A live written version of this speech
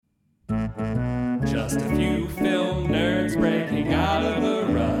Just a few film nerds breaking out of a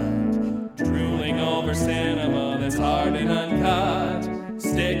rut, drooling over cinema that's hard and uncut.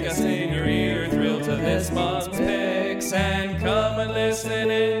 Stick us in your ear, thrill to this month's picks, and come and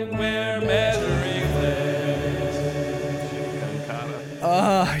listen in. We're measuring clicks.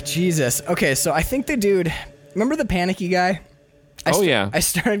 Oh, Jesus. Okay, so I think the dude... Remember the panicky guy? Yeah. I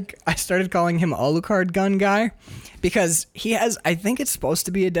started calling him Alucard gun guy because he has... I think it's supposed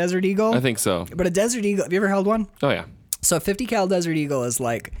to be a Desert Eagle. I think so. But a Desert Eagle... Have you ever held one? Oh, yeah. So a 50 cal Desert Eagle is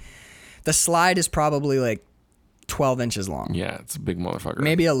like... The slide is probably like 12 inches long. Yeah, it's a big motherfucker.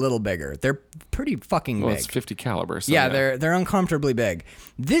 Maybe a little bigger. They're pretty fucking big. It's 50 caliber. So yeah, they're uncomfortably big.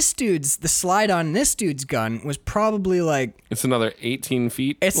 The slide on this dude's gun was probably like... It's another 18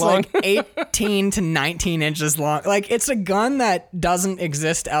 feet It's long. like 18 to 19 inches long. Like, it's a gun that doesn't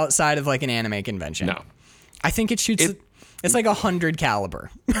exist outside of like an anime convention. No. I think it shoots... It's like 100 caliber.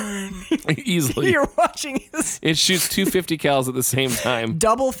 Easily. You're watching this. It shoots 250 cals at the same time.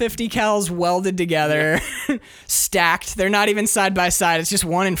 Double 50 cals welded together, stacked. They're not even side by side. It's just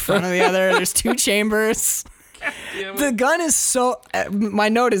one in front of the other. There's two chambers. The gun is so... My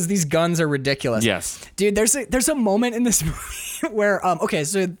note is these guns are ridiculous. Yes. Dude, there's a moment in this movie where...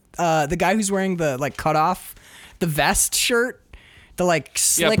 the guy who's wearing the like cut off, the vest shirt, the like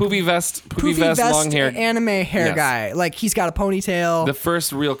slick... Yeah, poofy vest, long hair. Anime hair Yes. guy. Like, he's got a ponytail. The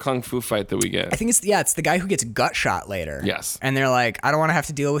first real kung fu fight that we get. I think it's the guy who gets gut shot later. Yes. And they're like, I don't want to have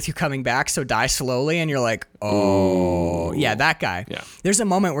to deal with you coming back, so die slowly. And you're like, oh. Yeah, that guy. Yeah. There's a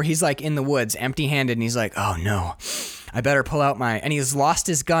moment where he's like in the woods, empty-handed, and he's like, oh no, I better pull out and he's lost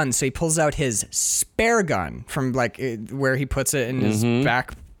his gun, so he pulls out his spare gun from like where he puts it in his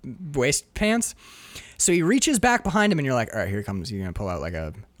back waist pants. So he reaches back behind him, and you're like, all right, here comes. You're gonna pull out like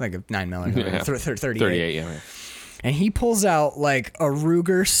a 9mm, Yeah. 38. Yeah. And he pulls out like a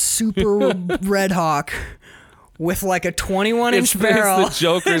Ruger Super Red Hawk with like a 21-inch barrel. It's the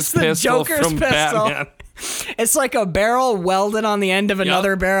Joker's pistol from Batman. It's like a barrel welded on the end of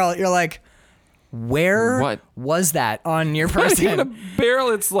another barrel. You're like, where was that on your person? Not even a barrel.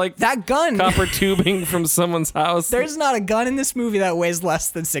 It's like that gun. Copper tubing from someone's house. There's not a gun in this movie that weighs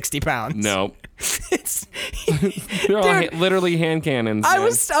less than 60 pounds. No. It's They're all dude, literally hand cannons.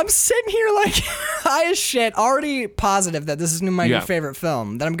 I'm sitting here like high as shit, already positive that this is my new favorite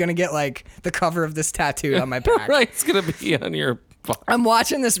film, that I'm gonna get like the cover of this tattooed on my back. Right, it's gonna be on your... I'm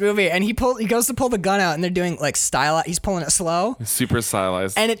watching this movie, and he goes to pull the gun out, and they're doing like style. He's pulling it slow, super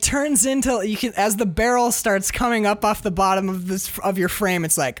stylized, and it turns into as the barrel starts coming up off the bottom of your frame.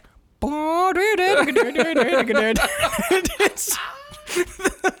 It's like,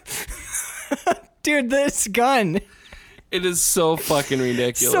 dude, this gun. It is so fucking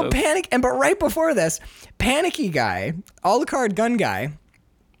ridiculous. So but right before this, panicky guy, Alucard gun guy.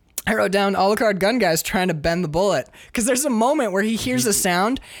 I wrote down Alucard gun guy's trying to bend the bullet, because there's a moment where he hears a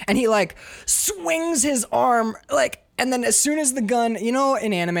sound and he like swings his arm like, and then as soon as the gun, you know,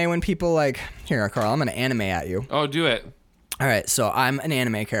 in anime when people like, here, Carl, I'm gonna anime at you. Oh, do it. All right, so I'm an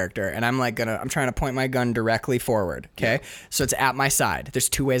anime character, and I'm trying to point my gun directly forward. Okay, so it's at my side. There's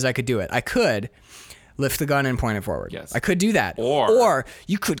two ways I could do it. I could lift the gun and point it forward. Yes. I could do that. Or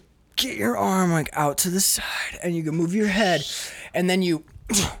you could get your arm like out to the side, and you can move your head, and then you.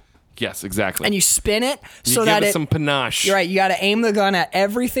 Yes, exactly. And you spin it so you that give it some panache. You're right. You got to aim the gun at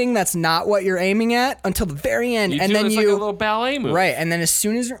everything that's not what you're aiming at until the very end, and then it's like a little ballet move. Right, and then as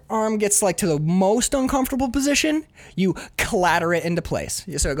soon as your arm gets like to the most uncomfortable position, you clatter it into place.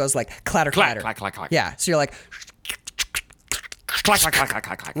 So it goes like clatter, clatter, clack, clack, clack. Yeah. So you're like clack, clack, clack,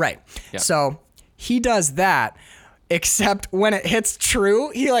 clack, clack. Right. Yeah. So he does that. Except when it hits true,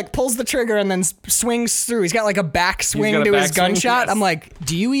 he like pulls the trigger and then swings through. He's got like a back swing to his gunshot. Yes. I'm like,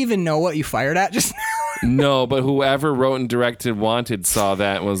 do you even know what you fired at just now? No, but whoever wrote and directed Wanted saw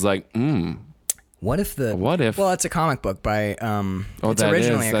that and was like, What if? Well, it's a comic book by. It's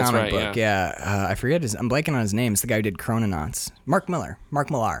originally a comic book. Yeah. I forget I'm blanking on his name. It's the guy who did Chrononauts. Mark Millar.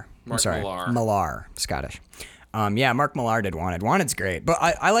 I'm sorry. Millar. Scottish. Mark Millar did Wanted. Wanted's great, but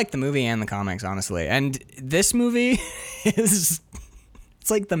I like the movie and the comics, honestly. And this movie it's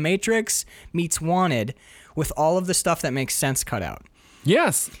like The Matrix meets Wanted with all of the stuff that makes sense cut out.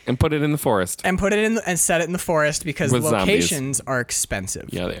 Yes, and put it in the forest. And put it in and set it in the forest because with locations zombies. are expensive.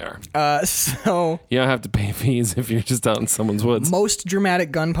 Yeah, they are. So you don't have to pay fees if you're just out in someone's woods. Most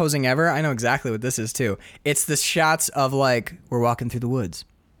dramatic gun posing ever. I know exactly what this is too. It's the shots of like we're walking through the woods.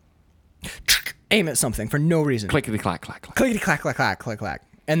 Aim at something for no reason. Clickety clack clack clack. Clickety clack clack clack clack clack.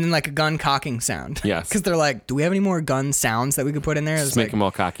 And then like a gun cocking sound. Yes. Because they're like, do we have any more gun sounds that we could put in there? Just make them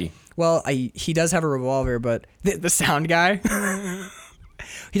all cocky. Well, he does have a revolver, but the sound guy,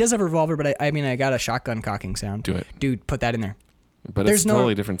 He does have a revolver, but I mean, I got a shotgun cocking sound. Do it. Dude, put that in there. But it's a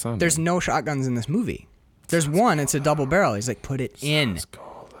totally different sound. There's no shotguns in this movie. There's one. It's a double barrel. He's like, put it in.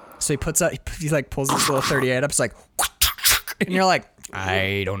 So he puts up. He like pulls this little 38 up. It's like, and you're like,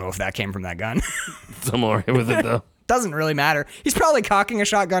 I don't know if that came from that gun. I'm all right with it though. Doesn't really matter. He's probably cocking a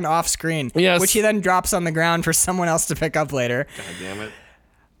shotgun off screen, which he then drops on the ground for someone else to pick up later. God damn it.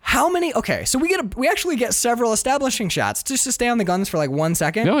 How many? Okay, so we actually get several establishing shots just to stay on the guns for like 1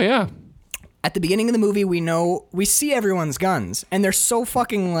 second. Oh yeah. At the beginning of the movie, we see everyone's guns, and they're so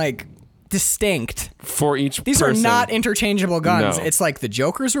fucking like distinct for each. These person. are not interchangeable guns. No. It's like the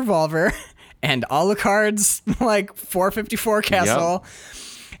Joker's revolver and Alucard's like 454 Castle,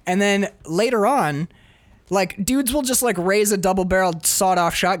 and then later on, like dudes will just like raise a double-barreled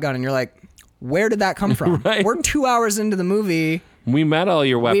sawed-off shotgun, and you're like, where did that come from? Right. We're 2 hours into the movie. We met all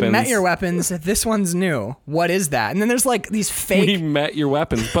your weapons. We met your weapons. This one's new. What is that? And then there's like these fake... We met your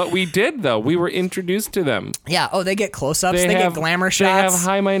weapons. But we did, though. We were introduced to them. Yeah. Oh, they get close-ups. They get glamour shots. They have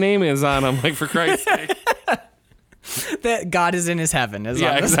Hi, My Name Is on them. Like, for Christ's sake. That God is in his heaven.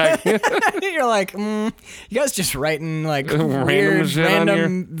 Exactly. You're like, you guys just writing like weird,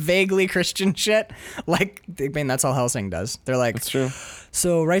 random, vaguely Christian shit. Like, I mean, that's all Hellsing does. They're like, that's true.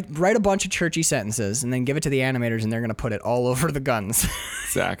 So write a bunch of churchy sentences and then give it to the animators, and they're gonna put it all over the guns.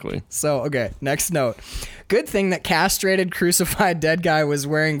 Exactly. So okay, next note. Good thing that castrated, crucified dead guy was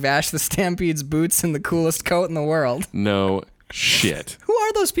wearing Vash the Stampede's boots and the coolest coat in the world. No shit. Who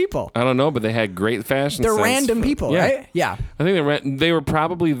are those people? I don't know, but they had great fashion They're sense. random people, right? Yeah. I think they were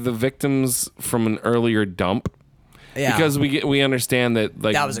probably the victims from an earlier dump. Yeah. Because we understand that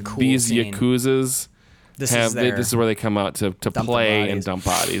like that was a cool these scene. Yakuzas this is where they come out to play and dump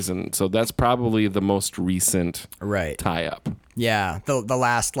bodies, and so that's probably the most recent tie up. Yeah, the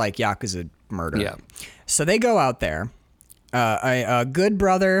last like Yakuza murder. Yeah. So they go out there. A good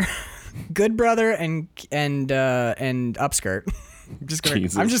brother and upskirt.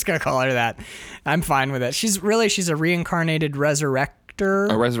 I'm just gonna call her that. I'm fine with it. She's a reincarnated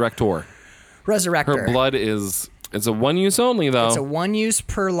resurrector. A resurrector. Her blood it's a one use only though. It's a one use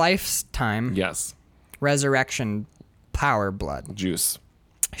per lifetime. Yes. Resurrection power blood. Juice.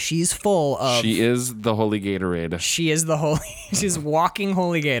 She's full of... She is the holy Gatorade. She's walking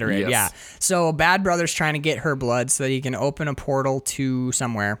holy Gatorade, yes. Yeah. So Bad Brother's trying to get her blood so that he can open a portal to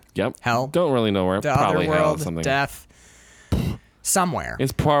somewhere. Yep. Hell. Don't really know where. The Probably other world, hell or something. Death. Somewhere.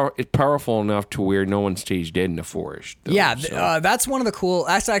 It's powerful enough to where no one stays dead in the forest. Though, yeah, so. That's one of the cool...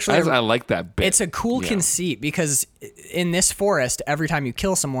 That's actually... I like that bit. It's a cool conceit because in this forest, every time you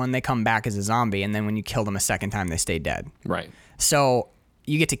kill someone, they come back as a zombie, and then when you kill them a second time, they stay dead. Right. So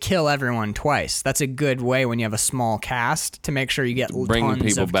you get to kill everyone twice. That's a good way when you have a small cast to make sure you get bring tons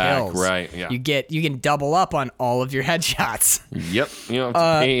people of back. kills. Right. Yeah. You can double up on all of your headshots. Yep. You don't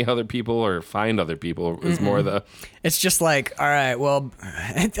have to pay other people or find other people. It's more the. It's just like, all right, well,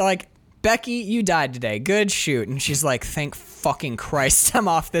 like Becky, you died today. Good shoot. And she's like, thank fucking Christ, I'm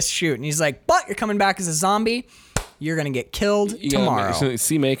off this shoot. And he's like, but you're coming back as a zombie. You're gonna get killed tomorrow.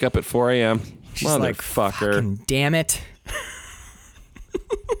 See makeup at 4 a.m. She's like, fucking damn it.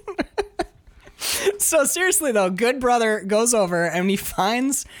 So seriously though, good brother goes over and he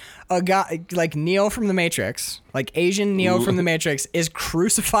finds a guy like Neo from the Matrix, like Asian Neo from the Matrix, is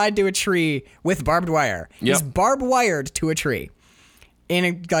crucified to a tree with barbed wire. Yep. He's barbed wired to a tree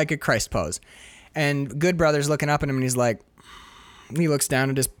in like a Christ pose. And good brother's looking up at him and he's like, he looks down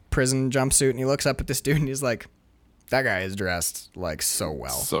at his prison jumpsuit and he looks up at this dude and he's like, that guy is dressed like so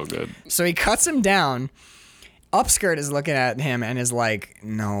well. So good. So he cuts him down. Upskirt is looking at him and is like,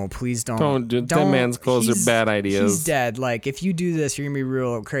 no, please don't. That man's clothes are bad ideas. He's dead. Like, if you do this, you're going to be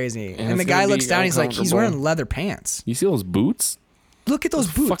real crazy. And the guy looks down, he's like, he's wearing leather pants. You see those boots? Look at those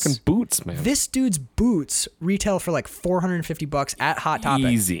boots. Fucking boots, man. This dude's boots retail for like $450 at Hot Topic.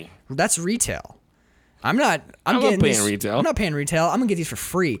 Easy. That's retail. I'm not paying retail. I'm not paying retail. I'm going to get these for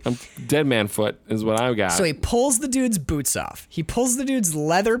free. Dead man foot is what I got. So he pulls the dude's boots off. He pulls the dude's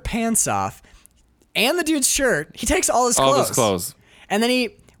leather pants off. And the dude's shirt. He takes all his clothes. And then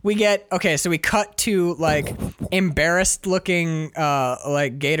so we cut to like embarrassed looking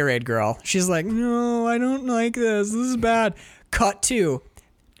like Gatorade girl. She's like, no, I don't like this. This is bad. Cut to.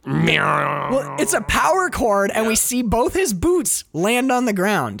 Well, it's a power cord, and we see both his boots land on the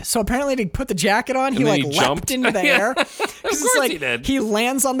ground. So apparently, to put the jacket on, he like leapt into the air. Of course like, he did. He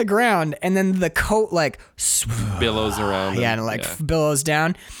lands on the ground, and then the coat like billows around. Yeah, and like billows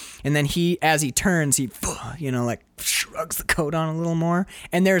down. And then as he turns, he, like shrugs the coat on a little more.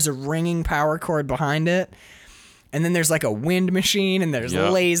 And there's a ringing power cord behind it. And then there's like a wind machine and there's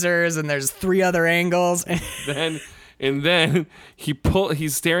lasers and there's 3 other angles. Then And then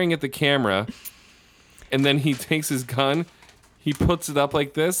he's staring at the camera, and then he takes his gun, he puts it up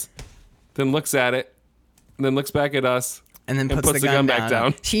like this, then looks at it, and then looks back at us, and then puts the gun back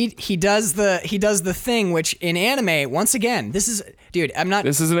down. He does the thing which in anime, once again, this is an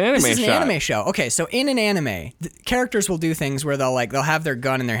anime show. Okay, so in an anime, the characters will do things where they'll have their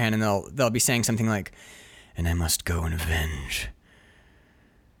gun in their hand and they'll be saying something like, "And I must go and avenge."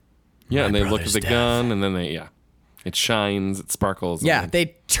 Yeah, and they look at the gun, and then it shines, it sparkles. Yeah,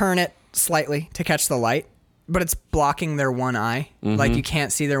 they turn it slightly to catch the light, but it's blocking their one eye. Mm-hmm. Like you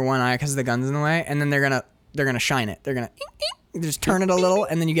can't see their one eye because the gun's in the way, and then they're gonna shine it. They're gonna just turn it a little,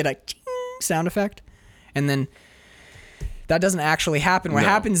 and then you get a sound effect, and then that doesn't actually happen. What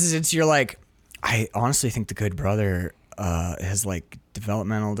happens is you're like, I honestly think the good brother has like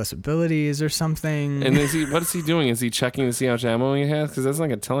developmental disabilities or something. And what is he doing? Is he checking to see how much ammo he has? Because that's not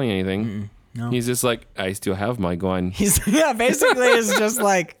gonna tell you anything. Mm-mm. No. He's just like, I still have my gun. Basically it's just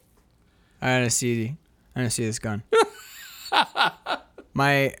like, I want to see this gun.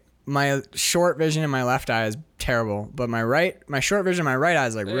 My short vision in my left eye is terrible, but my short vision in my right eye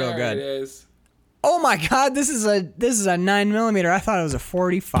is like real good. It is. Oh my God, this is a 9mm. I thought it was a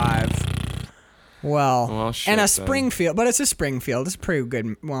 45. Well, shit, and a Springfield, but it's a Springfield. It's a pretty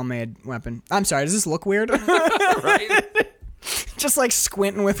good, well-made weapon. I'm sorry, does this look weird? Right? Just like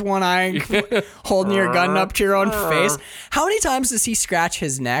squinting with one eye, holding your gun up to your own face. How many times does he scratch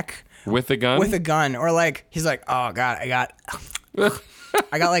his neck with a gun? With a gun, or like he's like, oh God, I got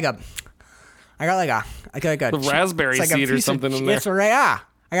like a raspberry seed or something in there. It's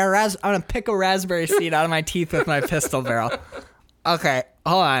I'm gonna pick a raspberry seed out of my teeth with my pistol barrel. Okay,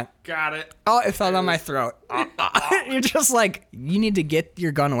 hold on. Got it. Oh, it fell down my throat. You're just like, you need to get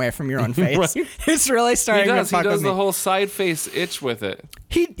your gun away from your own face. Right? It's really starting to fuck with me. He does the whole side face itch with it.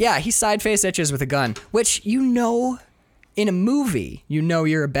 He side face itches with a gun, which in a movie, you're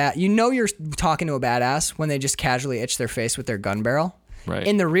talking to a badass when they just casually itch their face with their gun barrel. Right.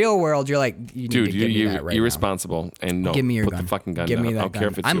 In the real world, you're like, you need to give me that right you're now. Responsible, and no, give me your gun. The fucking gun. Give me that I don't care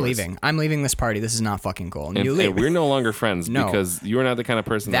if it's yours. leaving. I'm leaving this party. This is not fucking cool. And we're no longer friends because you're not the kind of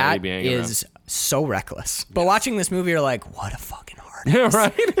person that I'd be hanging around. That is so reckless. But watching this movie, you're like, what a fucking hard ass. Yeah,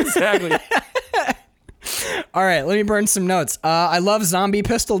 right. Exactly. All right, let me burn some notes. I love zombie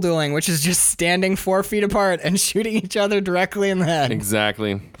pistol dueling, which is just standing 4 feet apart and shooting each other directly in the head.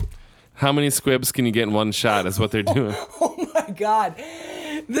 Exactly. How many squibs can you get in one shot is what they're doing. Oh my God.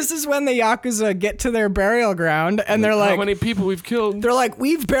 This is when the Yakuza get to their burial ground, and they're like, how many people we've killed? They're like,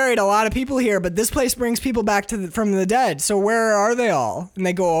 we've buried a lot of people here, but this place brings people back from the dead. So where are they all? And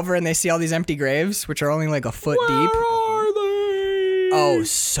they go over and they see all these empty graves, which are only like a foot deep. Where are they? Oh,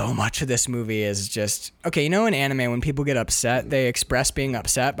 so much of this movie is just... Okay, in anime, when people get upset, they express being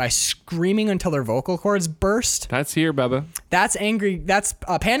upset by screaming until their vocal cords burst. That's here, Bubba. That's angry. That's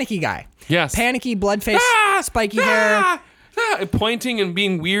a panicky guy. Yes. Panicky, blood face, spiky hair. Pointing and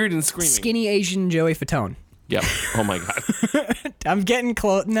being weird and screaming. Skinny Asian Joey Fatone. Yep. Oh my God. I'm getting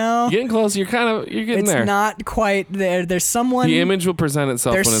close. No. Getting close. You're getting there. It's not quite there. There's someone. The image will present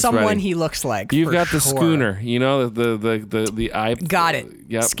itself when it's ready. There's someone he looks like. You've got the schooner. The eye. Got it.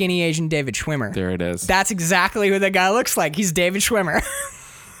 Yep. Skinny Asian David Schwimmer. There it is. That's exactly who the guy looks like. He's David Schwimmer.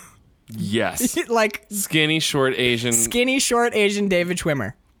 Yes. Like skinny short Asian David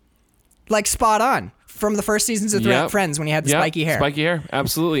Schwimmer. Like spot on. From the first seasons of Friends when he had the spiky hair. Spiky hair,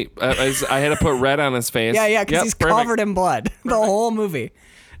 absolutely. I had to put red on his face. Yeah, because he's covered in blood the whole movie.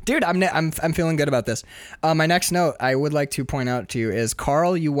 Dude, I'm feeling good about this. My next note I would like to point out to you is,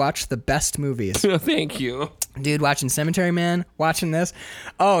 Carl, you watch the best movies. Thank you. Dude, watching Cemetery Man, watching this.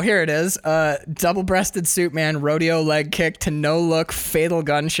 Oh, here it is. Double-breasted suit man, rodeo leg kick to no-look fatal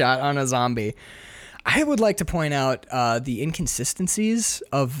gunshot on a zombie. I would like to point out the inconsistencies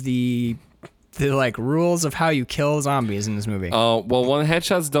of the like rules of how you kill zombies in this movie. Oh, well, when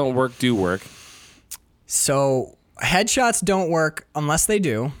headshots don't work, do work. So headshots don't work unless they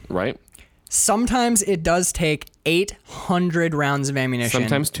do. Right. Sometimes it does take 800 rounds of ammunition.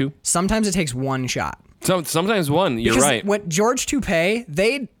 Sometimes 2. Sometimes it takes 1 shot. Sometimes 1. You're because right. What George Toupee,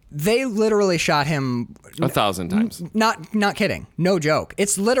 they literally shot him 1,000 times. Not kidding. No joke.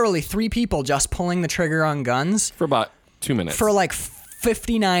 It's literally 3 people just pulling the trigger on guns for about 2 minutes. For like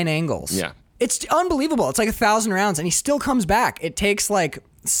 59 angles. Yeah. It's unbelievable. It's like 1,000 rounds, and he still comes back. It takes like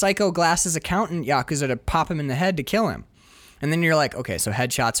Psycho Glass's accountant Yakuza to pop him in the head to kill him. And then you're like, okay, so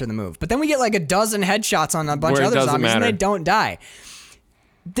headshots are the move. But then we get like a dozen headshots on a bunch of other zombies, and they don't die.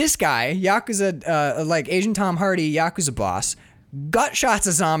 This guy, Yakuza, like Asian Tom Hardy, Yakuza boss, gut shots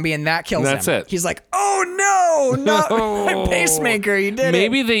a zombie, and that kills him. That's it. He's like, oh no, not my pacemaker, you did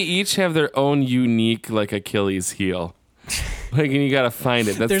Maybe it. They each have their own unique, like, Achilles heel. Like, and you gotta find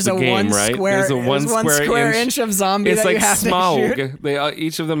it. That's the game, right? There's a one square inch of zombie that you have to shoot. It's like Smaug. They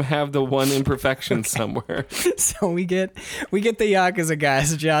each of them have the one imperfection somewhere. So we get the Yakuza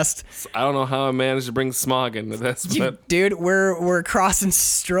guys just. I don't know how I managed to bring Smaug into this, but dude, we're crossing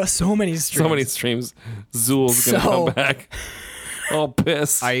so many streams. So many streams. Zool's gonna come back. All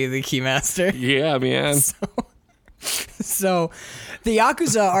pissed. Are you the keymaster? Yeah, man. So the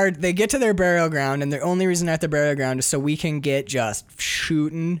Yakuza they get to their burial ground, and the only reason they're at the burial ground is so we can get just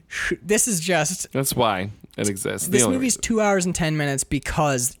shooting. This is just. That's why it exists. This movie's 2 hours and 10 minutes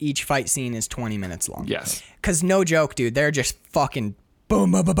because each fight scene is 20 minutes long. Yes. Because no joke, dude, they're just fucking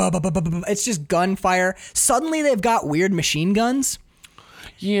boom, boom, boom, boom, boom, boom, boom. It's just gunfire. Suddenly they've got weird machine guns.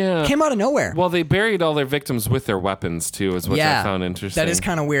 Yeah. Came out of nowhere. Well, they buried all their victims with their weapons, too, is what I found interesting. That is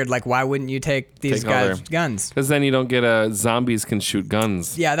kind of weird. Like, why wouldn't you take these guys' guns? Because then you don't get zombies can shoot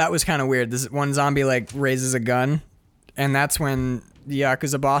guns. Yeah, that was kind of weird. This one zombie, like, raises a gun, and that's when the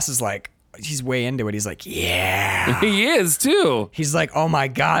Yakuza boss is like, he's way into it. He's like, yeah. He is, too. He's like, oh, my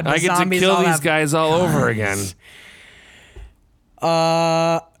God. I get to kill these guys all over again.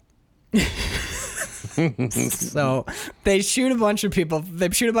 So they shoot a bunch of people. They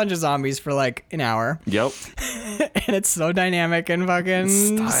shoot a bunch of zombies for like an hour. Yep. And it's so dynamic and fucking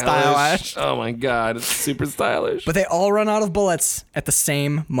stylish. Oh my God, it's super stylish. But they all run out of bullets at the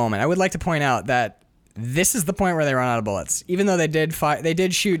same moment. I would like to point out that this is the point where they run out of bullets. Even though they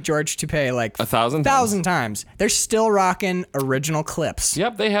did shoot George Takei like 1,000 times. They're still rocking original clips.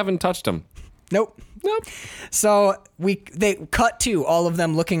 Yep, they haven't touched them. Nope. So they cut to all of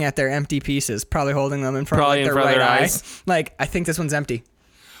them looking at their empty pieces, probably holding them in front of their right eye. Like, I think this one's empty.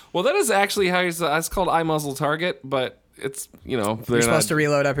 Well, that is actually how it's called eye muzzle target, but it's, you're supposed to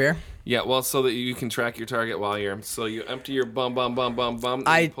reload up here. Yeah, well, so that you can track your target while so you empty your bum,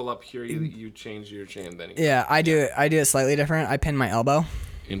 and you pull up here, you change your chain, then I do it slightly different. I pin my elbow.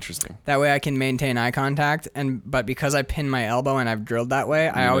 Interesting. That way I can maintain eye contact, but because I pin my elbow and I've drilled that way,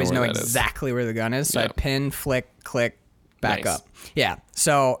 I always know exactly where the gun is. So I pin, flick, click, back up. Yeah.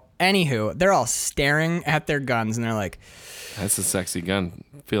 So anywho, they're all staring at their guns and they're like, "That's a sexy gun.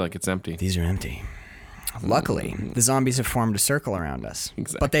 I feel like it's empty." These are empty. Luckily, the zombies have formed a circle around us.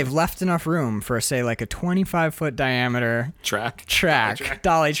 Exactly. But they've left enough room for, say, like a 25-foot diameter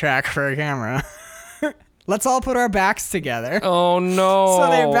dolly track for a camera. Let's all put our backs together. Oh, no.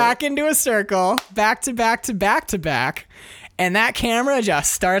 So they back into a circle, back to back to back to back, and that camera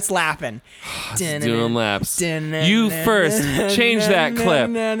just starts lapping. Doing laps. You first. Change that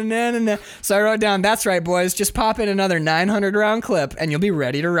clip. So I wrote down, that's right, boys. Just pop in another 900-round clip, and you'll be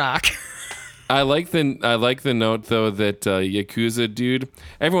ready to rock. I like the note though that Yakuza dude,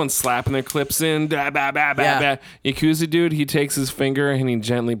 everyone's slapping their clips in. Yakuza dude, he takes his finger and he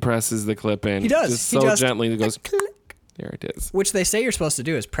gently presses the clip in. He does. Just so gently. He goes. Click. There it is. Which they say you're supposed to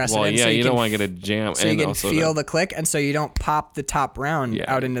do is press it in. Yeah, so you don't want to get a jam. So you can feel the click, and so you don't pop the top round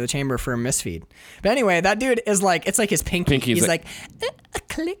out into the chamber for a misfeed. But anyway, that dude is like, it's like his pinky. He's like a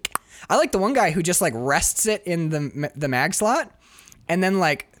click. I like the one guy who just like rests it in the mag slot, and then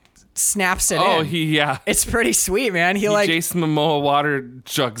like snaps it in. Oh, yeah. It's pretty sweet, man. He like Jason Momoa water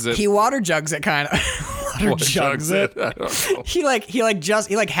jugs it. He water jugs it kind of. water jugs it. I don't know. He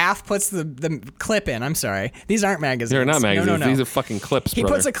half puts the clip in. I'm sorry. These aren't magazines. They're not magazines. No. These are fucking clips, He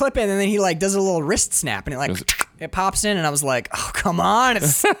puts a clip in and then he like does a little wrist snap and it pops in and I was like, "Oh, come on."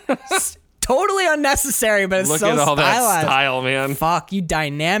 It's totally unnecessary, but it's Look so at all stylized. That style, man. Fuck, you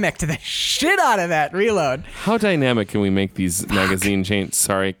dynamic to the shit out of that reload. How dynamic can we make these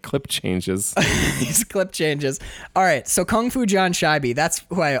clip changes? These clip changes. All right, so Kung Fu John Scheibe, that's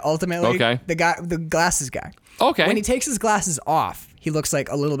who I ultimately, the glasses guy. Okay. When he takes his glasses off, he looks like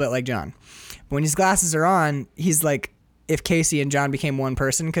a little bit like John. But when his glasses are on, he's like if Casey and John became one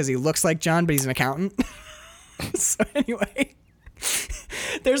person because he looks like John, but he's an accountant. So anyway,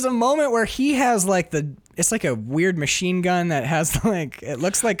 there's a moment where he has like it's like a weird machine gun that has like, it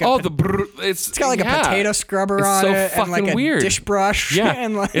looks like it's got like a potato scrubber on it and like a dish brush. Yeah,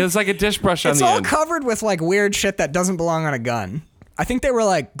 and like, it's like a dish brush on the end. It's all covered with like weird shit that doesn't belong on a gun. I think they were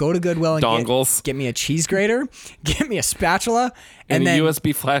like, go to Goodwill and dongles. Get me a cheese grater, get me a spatula, and then a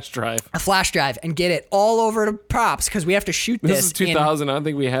USB flash drive. A flash drive, and get it all over to props because we have to shoot this. This is 2000. I don't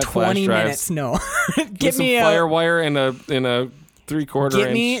think we had 20 flash drives. minutes. No, get me a firewire and a 3/4 inch.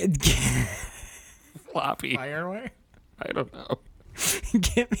 Get me floppy. Firewire? I don't know.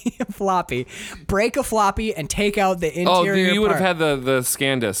 Get me a floppy. Break a floppy and take out the interior. Oh, you would have had the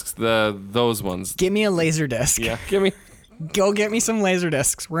scan discs, those ones. Give me a laser disc. Yeah, give me. go get me some laser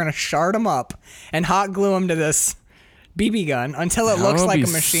discs. We're going to shard them up and hot glue them to this BB gun until it looks like a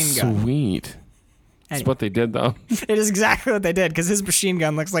machine gun. Sweet. That's what they did, though. It is exactly what they did, because his machine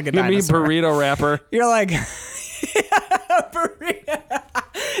gun looks like a dinosaur. Give me burrito wrapper. You're like,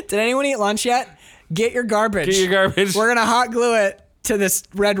 did anyone eat lunch yet? Get your garbage. We're going to hot glue it to this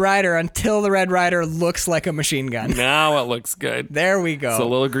Red Ryder until the Red Ryder looks like a machine gun. Now it looks good. There we go. It's a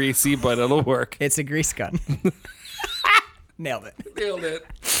little greasy, but it'll work. It's a grease gun. Nailed it.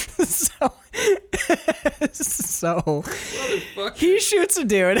 So he shoots a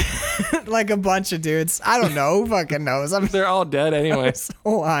dude, like a bunch of dudes. I don't know. Who fucking knows? They're all dead anyway. I'm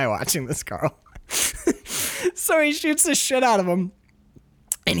so high watching this, Carl. So he shoots the shit out of him,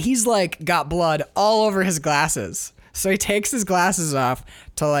 and he's like got blood all over his glasses. So he takes his glasses off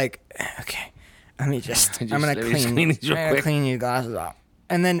to like, okay, I'm gonna clean your glasses off.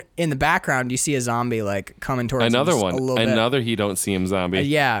 And then in the background, you see a zombie like coming towards another him one. Another he don't see him zombie.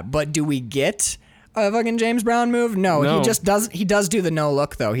 Yeah, but do we get a fucking James Brown move? No, he just does. He does do the no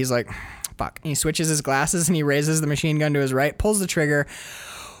look though. He's like, fuck. And he switches his glasses and he raises the machine gun to his right, pulls the trigger.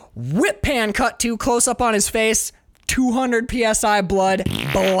 Whip pan cut to close up on his face. 200 psi blood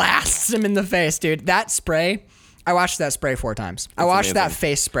blasts him in the face, dude. That spray. I watched that spray 4 times. I watched that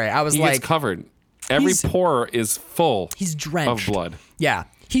face spray. I was like, gets covered. Every pore is full. He's drenched of blood. Yeah,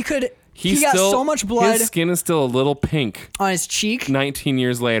 he got so much blood. His skin is still a little pink on his cheek. 19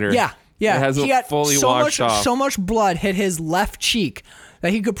 years later. Yeah. It hasn't fully washed off. So much blood hit his left cheek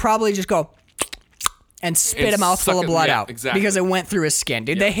that he could probably just go and spit a mouthful of blood out. Exactly. Because it went through his skin,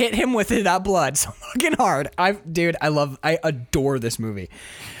 dude. Yeah. They hit him with that blood so fucking hard. I adore this movie.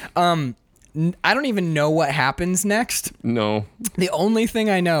 I don't even know what happens next. No. The only thing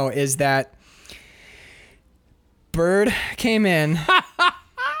I know is that Bird came in.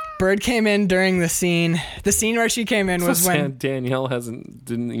 Bird came in during the scene. The scene where she came in was when Danielle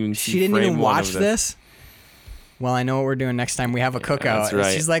didn't even see. She didn't even watch this. Well, I know what we're doing next time. We have a cookout. That's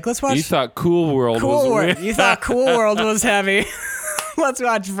right. She's like, let's watch. You thought Cool World was weird. You thought Cool World was heavy. Let's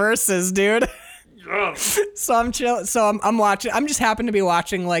watch Versus, dude. So I'm chill. So I'm watching. I'm just happen to be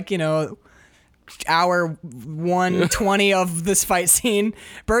watching hour 120 of this fight scene.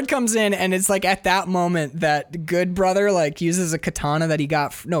 Bird comes in and it's like at that moment that Good Brother like uses a katana that he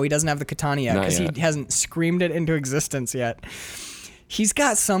got. No, he doesn't have the katana yet because he hasn't screamed it into existence yet. He's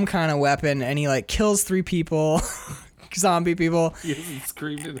got some kind of weapon and he like kills 3 people, zombie people. He hasn't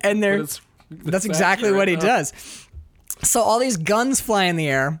screamed it. And that's exactly what he does. So all these guns fly in the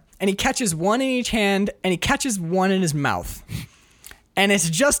air and he catches one in each hand and he catches one in his mouth. And it's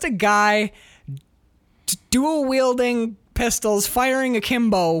just a guy dual wielding pistols, firing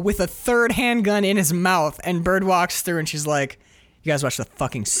akimbo with a 3rd handgun in his mouth, and Bird walks through and she's like, you guys watch the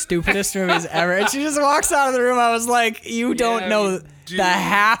fucking stupidest movies ever. And she just walks out of the room. I was like, you don't know the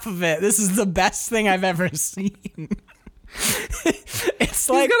half of it. This is the best thing I've ever seen. It's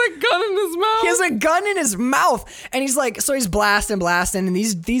like he's got a gun in his mouth. He has a gun in his mouth, and he's like, so he's blasting, and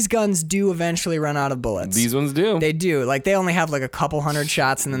these guns do eventually run out of bullets. These ones do. They do. Like they only have like a couple hundred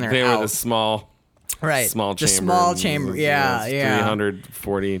shots, and then they're out. They were the small chamber. The small chamber. Yeah.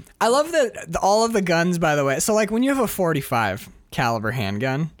 340. I love that all of the guns, by the way. So like when you have a .45 caliber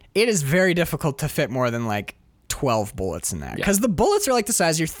handgun, it is very difficult to fit more than like 12 bullets in that because the bullets are like the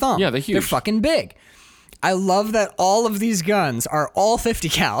size of your thumb. Yeah, they're huge. They're fucking big. I love that all of these guns are all 50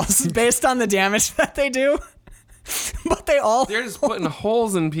 cals based on the damage that they do. But they're just putting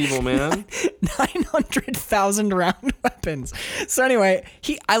holes in people, man. 900,000 round weapons. So anyway,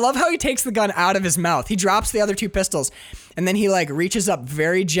 I love how he takes the gun out of his mouth. He drops the other 2 pistols and then he like reaches up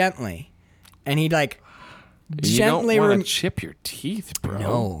very gently and he like gently you don't want to chip your teeth, bro.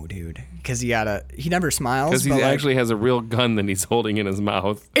 No, dude. Because he never smiles. Because he actually has a real gun that he's holding in his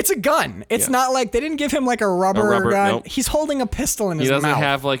mouth. It's a gun. It's not like they didn't give him like a rubber gun. Nope. He's holding a pistol in his mouth. He doesn't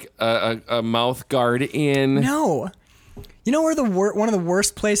have like a mouth guard in. No. You know where one of the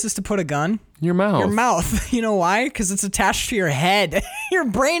worst places to put a gun? Your mouth. Your mouth. You know why? Because it's attached to your head. Your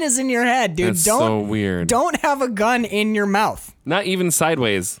brain is in your head, dude. That's so weird. Don't have a gun in your mouth. Not even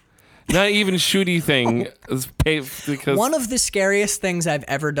sideways. Not even shooty thing. Because one of the scariest things I've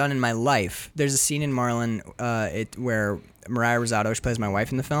ever done in my life. There's a scene in Marlon where Mariah Rosado, she plays my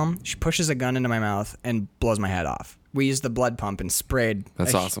wife in the film. She pushes a gun into my mouth and blows my head off. We used the blood pump and sprayed.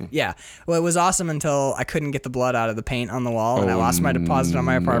 That's awesome. Yeah. Well, it was awesome until I couldn't get the blood out of the paint on the wall and I lost my deposit on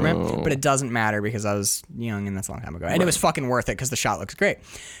my apartment. But it doesn't matter because I was young and that's a long time ago. And it was fucking worth it because the shot looks great.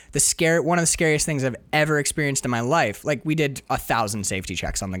 One of the scariest things I've ever experienced in my life. Like we did 1,000 safety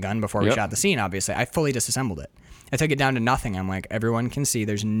checks on the gun before we shot the scene, obviously. I fully disassembled it. I took it down to nothing. I'm like, everyone can see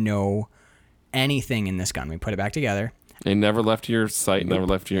there's no anything in this gun. We put it back together. It never left your sight, never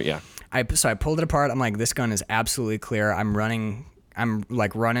left your, yeah. So I pulled it apart. I'm like, this gun is absolutely clear. I'm running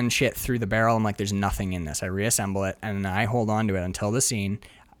shit through the barrel. I'm like, there's nothing in this. I reassemble it, and I hold on to it until the scene.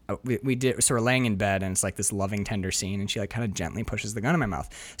 So we're laying in bed, and it's like this loving, tender scene, and she like kind of gently pushes the gun in my mouth.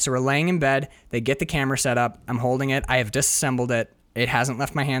 So we're laying in bed. They get the camera set up. I'm holding it. I have disassembled it. It hasn't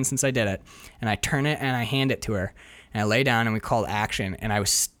left my hand since I did it. And I turn it, and I hand it to her. And I lay down, and we called action, and I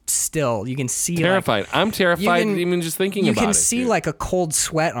was still, you can see terrified. Like, I'm terrified even just thinking about it. You can see like a cold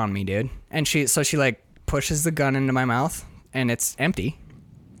sweat on me, dude. And she like pushes the gun into my mouth, and it's empty.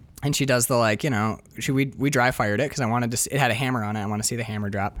 And she does the like, we dry fired it because I wanted to. It had a hammer on it. I want to see the hammer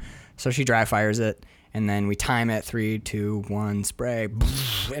drop. So she dry fires it, and then we time it 3, 2, 1, spray,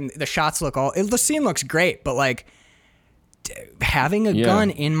 and the shots look the scene looks great, but like having a gun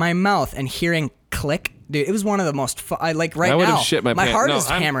in my mouth and hearing click. Dude, it was one of the most I like right now. Shit my heart is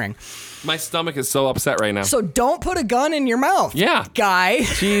hammering. My stomach is so upset right now. So don't put a gun in your mouth. Yeah. Guy.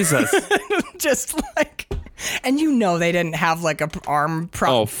 Jesus. Just like, and they didn't have like a arm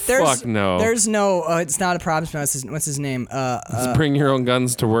prop. Oh, fuck no. There's no, it's not a props. What's his name? Bring your own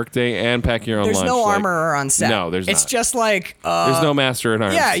guns to work day and pack your own lunch. There's no armorer on set. No, there's not. It's just like. There's no master in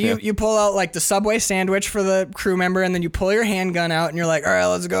arms. Yeah, you pull out like the Subway sandwich for the crew member, and then you pull your handgun out, and you're like, all right,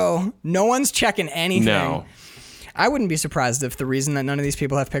 let's go. No one's checking anything. No. I wouldn't be surprised if the reason that none of these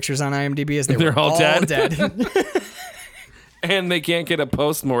people have pictures on IMDb is they're all dead. And they can't get a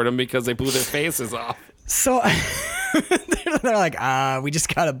postmortem because they blew their faces off. So they're like, we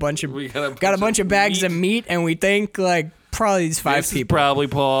just got a bunch of bags of meat, and we think like probably these 5 this people. Is probably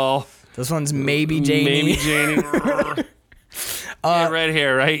Paul. This one's maybe Janie. Maybe Janie. Yeah, right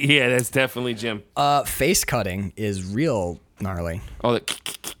here, right? Yeah, that's definitely Jim. Face cutting is real gnarly. Oh,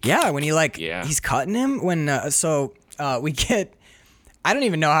 yeah, when he he's cutting him when we get, I don't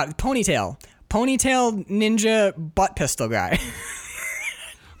even know how, ponytail ninja butt pistol guy.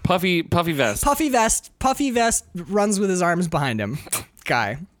 Puffy vest. Puffy vest runs with his arms behind him.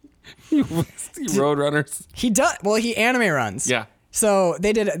 Guy. He road runners. He does. Well, he anime runs. Yeah. So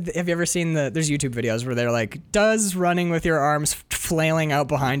they did. Have you ever seen there's YouTube videos where they're like, does running with your arms flailing out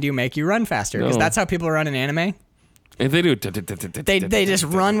behind you make you run faster? Because that's how people run in anime. If they do. They just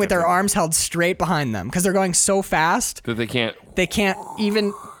run with their arms held straight behind them because they're going so fast that they can't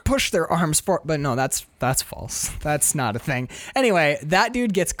even push their arms forward. But no, that's false. That's not a thing. Anyway, that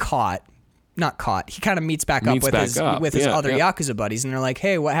dude gets caught. Not caught. He kind of meets back up with his other Yakuza buddies, and they're like,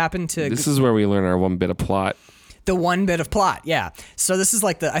 "Hey, what happened to?" This is where we learn our one bit of plot. The one bit of plot, yeah. So this is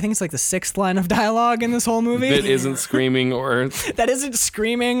like I think it's like the 6th line of dialogue in this whole movie. That isn't screaming or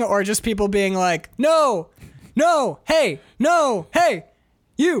just people being like, no, hey,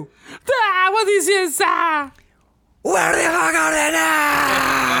 you. What is this? Where the fuck are they now?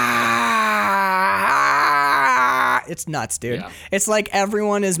 It's nuts, dude. Yeah. It's like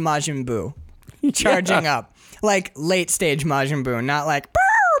everyone is Majin Buu charging up. Like late stage Majin Buu, not like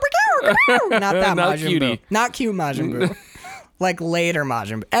not that not Majin Buu. Not cute Majin Buu. Like later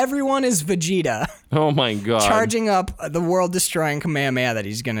Majin Buu. Everyone is Vegeta. Oh my god. Charging up the world destroying Kamehameha that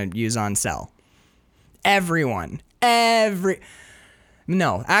he's going to use on Cell. Everyone.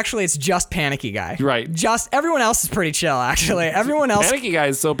 No, actually, it's just Panicky Guy. Right. Just everyone else is pretty chill. Actually, everyone else. Panicky Guy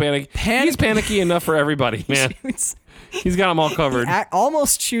is so panicky. He's panicky enough for everybody, man. He's got them all covered. He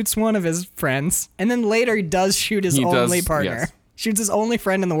almost shoots one of his friends, and then later he does shoot his only partner. Yes. Shoots his only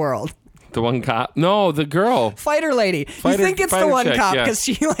friend in the world. The one cop? No, the girl. Fighter lady. You think it's the one cop because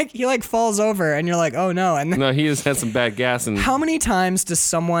he falls over, and you're like, oh no. And then, no, he just had some bad gas. And how many times does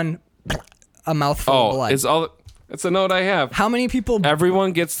someone a mouthful of blood? It's a note I have. How many people?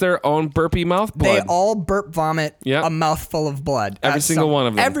 Everyone gets their own burpy mouth blood. They all burp vomit a mouthful of blood. Every single one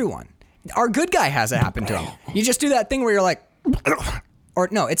of them. Everyone. Our good guy has it happen to him. You just do that thing where you're like, or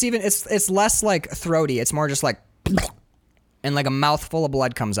no, it's less like throaty. It's more just like, and like a mouthful of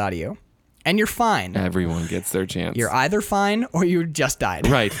blood comes out of you. And you're fine. Everyone gets their chance. You're either fine or you just died.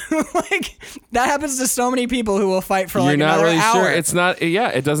 Right. Like, that happens to so many people who will fight for like another hour. You're not really sure. It's not,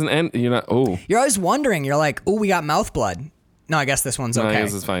 it doesn't end. You're not, You're always wondering. You're like, we got mouth blood. No, I guess this one's okay. No, I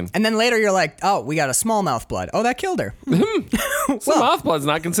guess it's fine. And then later you're like, we got a small mouth blood. Oh, that killed her. Well, mouth blood's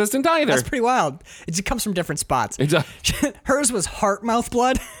not consistent either. That's pretty wild. It just comes from different spots. It does. Hers was heart mouth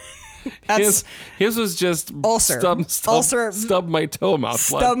blood. His was just ulcer. Stub my toe mouth.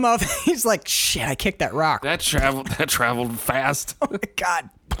 Stub mouth. He's like, shit, I kicked that rock. That traveled fast. Oh my god.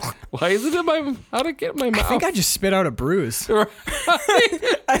 Why is it in my? How'd it get in my mouth? I think I just spit out a bruise.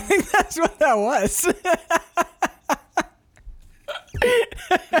 I think that's what that was.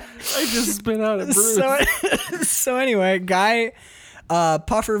 I just spit out a bruise. So anyway, guy,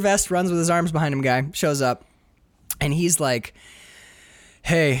 puffer vest runs with his arms behind him. Guy shows up. And he's like,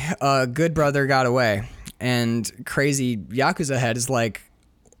 hey, good brother got away. And crazy Yakuza head is like,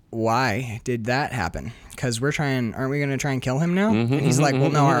 why did that happen? Because aren't we going to try and kill him now? And he's like,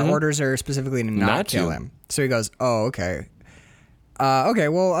 well, no, our orders are specifically to not kill him. So he goes, oh, okay. Okay,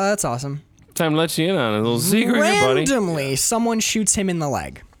 well, that's awesome. Time to let you in on a little secret, buddy. Randomly, someone shoots him in the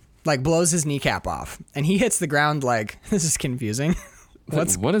leg, like blows his kneecap off. And he hits the ground like, this is confusing.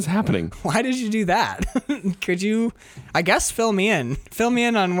 What is happening? Why did you do that? Could you, I guess, fill me in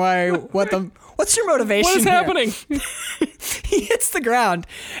on what's your motivation? What is happening? He hits the ground,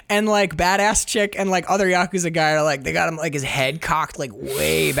 and like badass chick and like other Yakuza guy are like, they got him like his head cocked like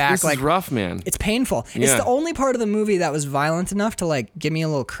way back. This like is rough, man. It's painful. Yeah. It's the only part of the movie that was violent enough to like give me a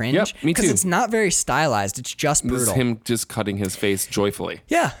little cringe. Yep, me too. Because it's not very stylized. It's just brutal. This is him just cutting his face joyfully.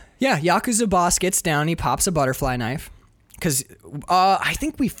 Yeah. Yakuza boss gets down. He pops a butterfly knife. Because I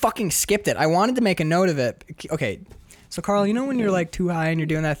think we fucking skipped it. I wanted to make a note of it. Okay, so Carl, you know when you're like too high and you're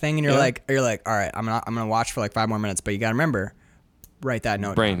doing that thing and you're like, all right, I'm gonna watch for like 5 more minutes, but you gotta remember, write that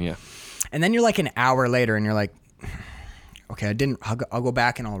note down. Yeah. And then you're like an hour later and you're like, okay, I'll go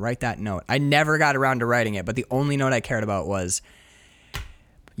back and I'll write that note. I never got around to writing it, but the only note I cared about was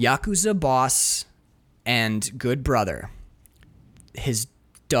Yakuza boss and good brother. His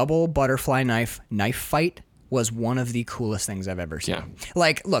double butterfly knife fight was one of the coolest things I've ever seen. Yeah.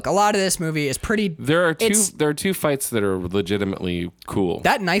 Like, look, a lot of this movie is pretty... There are two fights that are legitimately cool.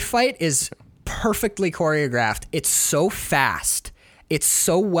 That knife fight is perfectly choreographed. It's so fast. It's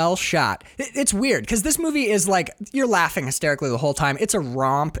so well shot. It's weird, because this movie is like, you're laughing hysterically the whole time. It's a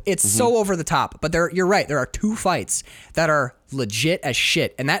romp. It's so over the top. But you're right, there are 2 fights that are legit as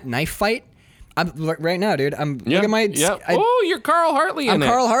shit. And that knife fight... right now, dude. Look at my... Oh, you're Carl Hartley in it.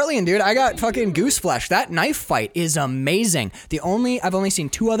 I'm Carl Hartley, dude. I got fucking goose flesh. That knife fight is amazing. I've only seen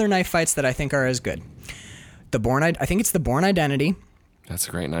 2 other knife fights that I think are as good. I think it's The Bourne Identity. That's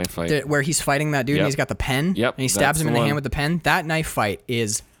a great knife fight. Where he's fighting that dude and he's got the pen. Yep. And he stabs him in the hand with the pen. That knife fight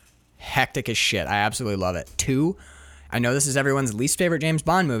is hectic as shit. I absolutely love it. 2, I know this is everyone's least favorite James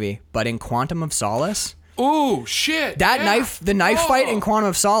Bond movie, but in Quantum of Solace... Ooh, shit. The knife fight in Quantum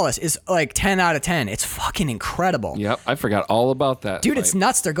of Solace is like 10 out of 10. It's fucking incredible. Yep, I forgot all about that. Dude, it's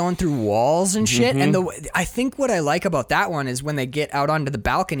nuts. They're going through walls and shit. And I think what I like about that one is when they get out onto the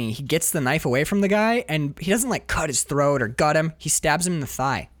balcony, he gets the knife away from the guy and he doesn't like cut his throat or gut him. He stabs him in the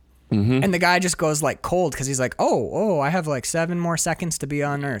thigh. And the guy just goes like cold because he's like, oh, I have like 7 more seconds to be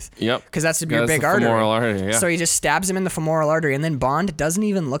on Earth. Yep. Because that's your big artery. Femoral artery, yeah. So he just stabs him in the femoral artery, and then Bond doesn't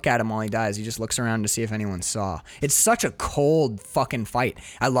even look at him while he dies. He just looks around to see if anyone saw. It's such a cold fucking fight.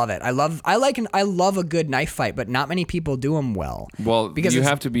 I love it. I love a good knife fight, but not many people do them well. Well, because you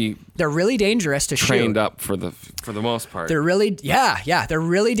have to be. They're really dangerous to trained shoot. up for the most part. They're really they're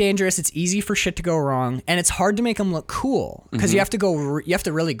really dangerous. It's easy for shit to go wrong, and it's hard to make them look cool because you have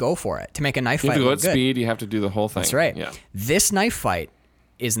to really go for it to make a knife fight. You have to go at speed. You have to do the whole thing. That's right. Yeah. This knife fight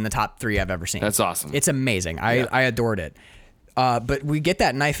is in the top 3 I've ever seen. That's awesome. It's amazing. I adored it. But we get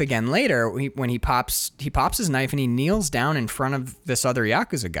that knife again later when he pops his knife and he kneels down in front of this other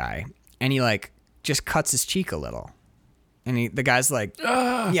Yakuza guy and he like just cuts his cheek a little. And the guy's like,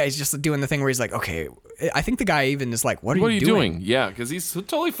 he's just doing the thing where he's like, okay. I think the guy even is like, what are you doing? Yeah, because he's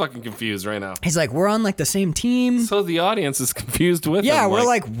totally fucking confused right now. He's like, we're on like the same team. So the audience is confused with him. Yeah, we're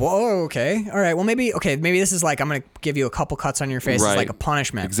like, whoa, okay. All right, well, maybe this is like, I'm going to give you a couple cuts on your face as like a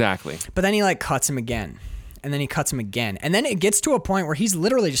punishment. Exactly. But then he like cuts him again. And then he cuts him again. And then it gets to a point where he's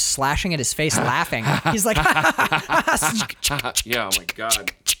literally just slashing at his face laughing. He's like, yeah, oh my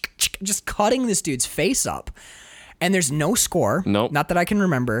God. Just cutting this dude's face up. And there's no score. Nope. Not that I can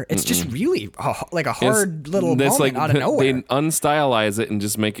remember. It's just really like a hard little moment like, out of nowhere. They unstylize it and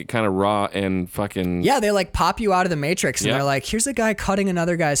just make it kind of raw and fucking... Yeah, they like pop you out of the Matrix and they're like, here's a guy cutting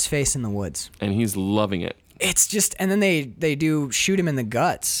another guy's face in the woods. And he's loving it. It's just... And then they do shoot him in the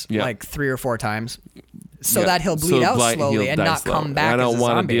guts like 3 or 4 times so that he'll bleed out slowly and not come back as a zombie. I don't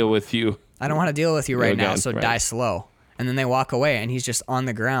want to deal with you. I don't want to deal with you right now, so die slow. And then they walk away, and he's just on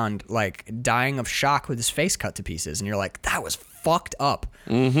the ground, like, dying of shock with his face cut to pieces. And you're like, that was fucked up.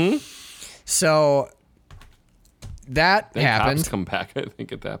 Mm-hmm. So that happened. Cops come back, I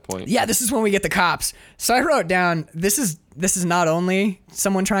think, at that point. Yeah, this is when we get the cops. So I wrote down, this is not only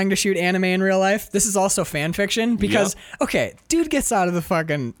someone trying to shoot anime in real life, this is also fan fiction. Because, okay, dude gets out of the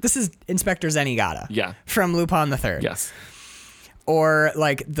fucking... This is Inspector Zenigata. Yeah. From Lupin III. Yes. Or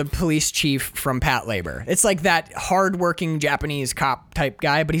like the police chief from Pat Labor. It's like that hardworking Japanese cop type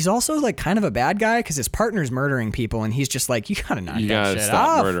guy, but he's also like kind of a bad guy because his partner's murdering people, and he's just like, you gotta knock that shit off.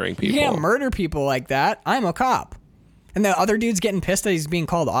 Stop murdering people. You can't murder people like that. I'm a cop. And the other dude's getting pissed that he's being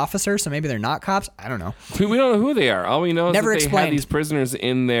called officer, so maybe they're not cops. I don't know. We don't know who they are. All we know is Never that they had these prisoners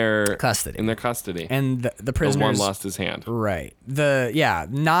in their custody. And the prisoners. One lost his hand. Right.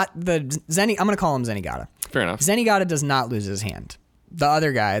 Not the Zenny. I'm going to call him Zenigata. Fair enough. Zenigata does not lose his hand. The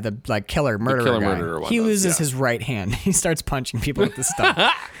other guy, the killer murderer guy, he loses his right hand. He starts punching people with the stump.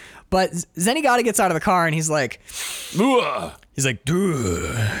 But Zenigata gets out of the car and he's like, Ugh. He's like, dude.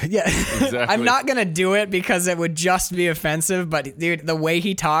 Yeah. Exactly. I'm not going to do it because it would just be offensive. But, dude, the way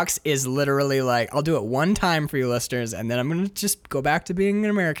he talks is literally like, I'll do it one time for you listeners, and then I'm going to just go back to being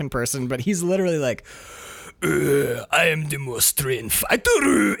an American person. But he's literally like, I am the most trained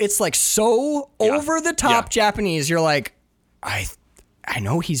fighter. It's like so over the top Japanese. You're like, I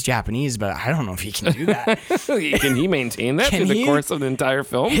know he's Japanese, but I don't know if he can do that. Can he maintain that through the course of the entire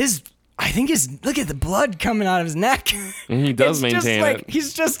film? Look at the blood coming out of his neck. And he does maintain it.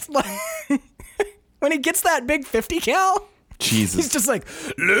 He's just like, when he gets that big 50 cal, Jesus. He's just like,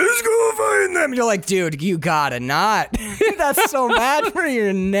 let's go find them. You're like, dude, you gotta not. That's so bad for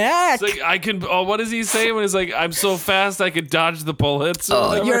your neck. It's like, what does he say when he's like, I'm so fast I could dodge the bullets?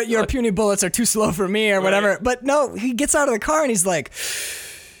 Your puny bullets are too slow for me or whatever. But no, he gets out of the car and he's like,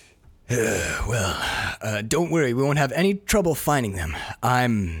 don't worry, we won't have any trouble finding them.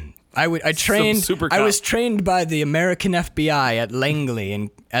 I was trained by the American FBI at Langley and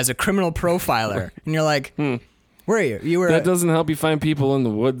as a criminal profiler. And you're like, where are you? That doesn't help you find people in the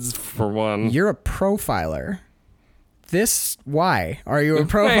woods, for one. You're a profiler. Why are you a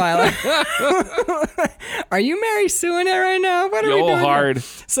profiler? Are you Mary Sueing it right now? What are we doing? Hard.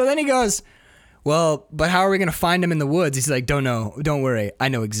 Here? So then he goes, well, but how are we going to find him in the woods? He's like, don't know. Don't worry. I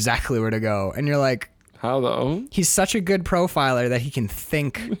know exactly where to go. And you're like, how though? He's such a good profiler that he can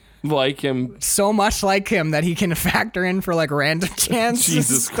think like him, so much like him that he can factor in for like random chances.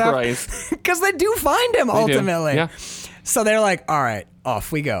 Jesus Christ! Because they do find him ultimately. Yeah. So they're like, all right,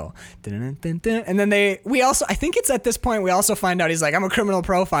 off we go. And then I think it's at this point we also find out he's like, I'm a criminal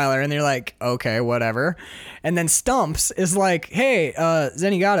profiler, and they're like, okay, whatever. And then Stumps is like, hey,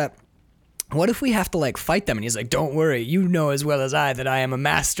 Zenigata, what if we have to like fight them? And he's like, don't worry, you know as well as I that I am a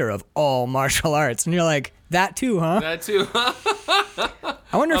master of all martial arts. And you're like, that too, huh? That too.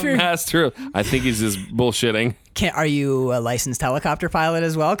 I wonder if you're master. I think he's just bullshitting. Are you a licensed helicopter pilot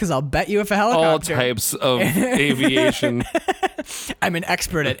as well? Because I'll bet you if a helicopter. All types of aviation. I'm an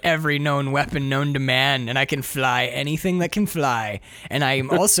expert at every known weapon known to man, and I can fly anything that can fly. And I am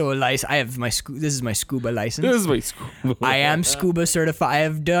also a license. I have this is my scuba license. This is my scuba. I am scuba certified. I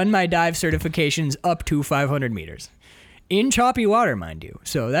have done my dive certifications up to 500 meters in choppy water, mind you.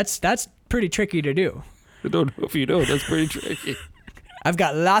 So that's pretty tricky to do. I don't know if you know. That's pretty tricky. I've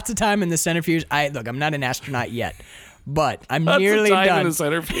got lots of time in the centrifuge. Look, I'm not an astronaut yet, but I'm nearly done. In the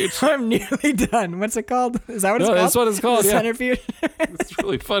centrifuge. I'm nearly done. What's it called? Is that what it's called? That's what it's called. The centrifuge. It's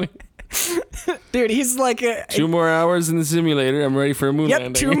really funny. Dude, he's like 2 more hours in the simulator. I'm ready for a moon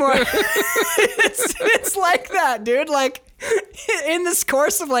landing. 2 more. It's like that, dude. Like in this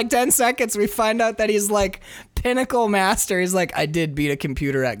course of like 10 seconds, we find out that he's like pinnacle master. He's like, I did beat a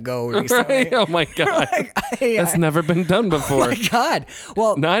computer at Go recently. Right? Oh my God. That's never been done before. Oh my God.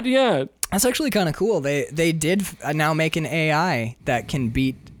 Well, not yet. That's actually kind of cool. They did now make an AI that can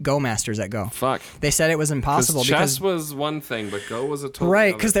beat Go masters at Go. Fuck. They said it was impossible because chess was one thing, but Go was a totally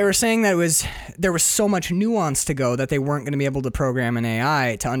right. Because they were saying that there was so much nuance to Go that they weren't going to be able to program an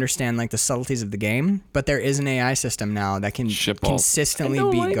AI to understand like the subtleties of the game. But there is an AI system now that can consistently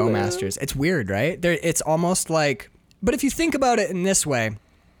beat Go masters. It's weird, right? It's almost like. But if you think about it in this way,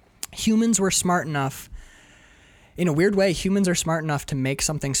 humans were smart enough. In a weird way, humans are smart enough to make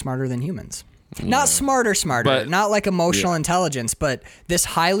something smarter than humans. Yeah. Not smarter, but, not like emotional intelligence, but this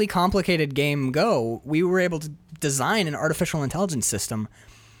highly complicated game Go, we were able to design an artificial intelligence system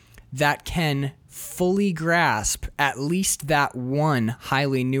that can fully grasp at least that one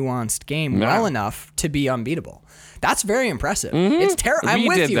highly nuanced game well enough to be unbeatable. That's very impressive. Mm-hmm. It's I'm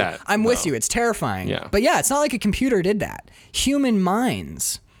with you. I'm with you. It's terrifying. Yeah. But yeah, it's not like a computer did that. Human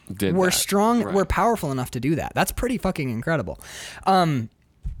minds were strong, right. Were powerful enough to do that. That's pretty fucking incredible.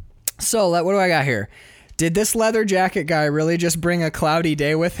 So what do I got here? Did this leather jacket guy really just bring a cloudy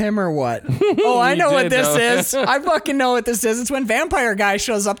day with him or what? Oh, I know what this is. I fucking know what this is. It's when vampire guy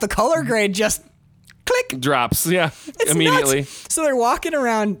shows up, the color grade just click. Drops, yeah, it's immediately. Nuts. So they're walking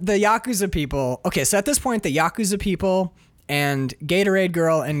around the Yakuza people. Okay, so at this point, the Yakuza people and Gatorade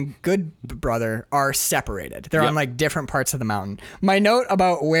Girl and Good Brother are separated. They're on like different parts of the mountain. My note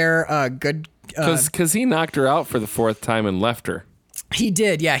about where Good... Because he knocked her out for the 4th time and left her. He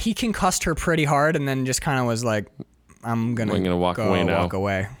did, yeah. He concussed her pretty hard and then just kind of was like, I'm gonna walk away now. Walk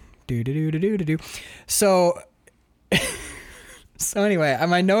away. Do. So So anyway,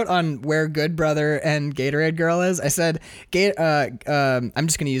 my note on where Good Brother and Gatorade Girl is, I said, I'm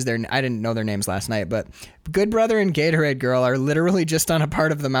just going to use I didn't know their names last night, but Good Brother and Gatorade Girl are literally just on a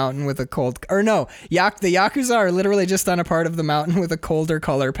part of the mountain with a the Yakuza are literally just on a part of the mountain with a colder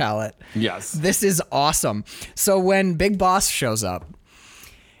color palette. Yes. This is awesome. So when Big Boss shows up,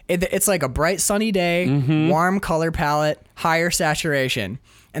 it's like a bright sunny day, warm color palette, higher saturation.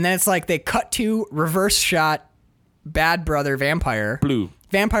 And then it's like they cut to reverse shot, Bad Brother Vampire. Blue.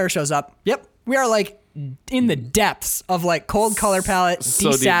 Vampire shows up. Yep. We are like in the depths of like cold color palette, so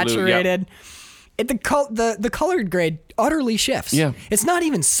desaturated. The color grade utterly shifts. Yeah. It's not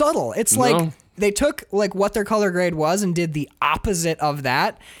even subtle. It's like they took like what their color grade was and did the opposite of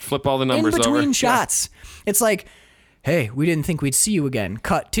that. Flip all the numbers over. In between shots. Yeah. It's like, hey, we didn't think we'd see you again.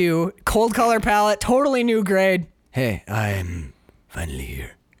 Cut to cold color palette, totally new grade. Hey, I'm finally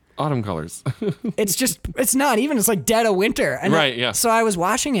here. Autumn colors. It's not even, it's like dead of winter. And right, yeah. So I was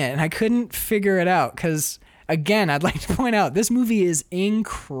watching it and I couldn't figure it out because, again, I'd like to point out this movie is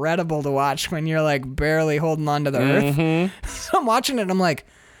incredible to watch when you're like barely holding on to the earth. So I'm watching it and I'm like,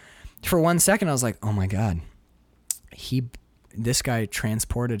 for 1 second, I was like, oh my God, this guy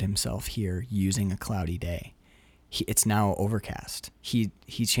transported himself here using a cloudy day. It's now overcast. He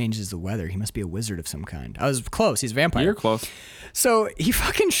changes the weather. He must be a wizard of some kind. I was close. He's a vampire. You're close. So he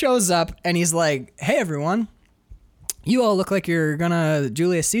fucking shows up and he's like, hey, everyone. You all look like you're gonna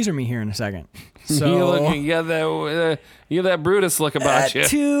Julius Caesar me here in a second. So you got that Brutus look about you.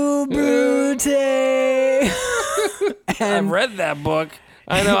 To Brute. I've read that book.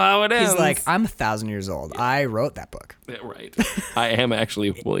 I know how it ends. He's like, I'm 1,000 years old. I wrote that book. Yeah, right. I am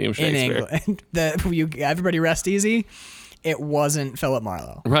actually William Shakespeare. In England. Everybody rest easy. It wasn't Philip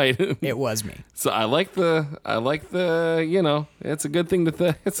Marlowe. Right. It was me. So I like the, it's a good thing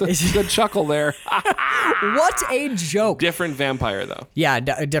it's a good chuckle there. What a joke. Different vampire, though. Yeah,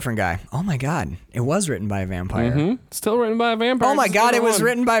 a different guy. Oh, my God. It was written by a vampire. Mm-hmm. Still written by a vampire. Oh, my God. It was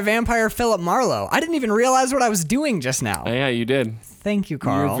written by vampire Philip Marlowe. I didn't even realize what I was doing just now. Yeah, you did. Thank you,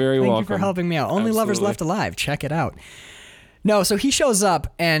 Carl. You're very welcome. Thank you for helping me out. Only Lovers Left Alive. Check it out. No, so he shows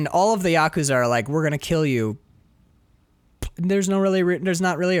up, and all of the Yakuza are like, we're going to kill you. There's not really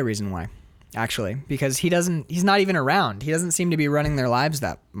a reason why, actually, because he's not even around. He doesn't seem to be running their lives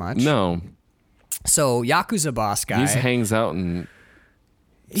that much. No. So Yakuza boss guy. He hangs out and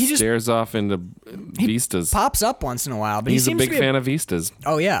he just stares off into vistas. Pops up once in a while, but he's a big fan of vistas.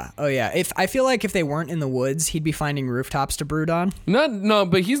 Oh yeah. I feel like if they weren't in the woods, he'd be finding rooftops to brood on. No,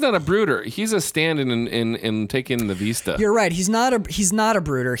 but he's not a brooder. He's a stand-in and taking the vista. You're right. He's not a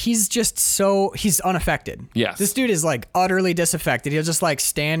brooder. He's just he's unaffected. Yes. This dude is like utterly disaffected. He'll just like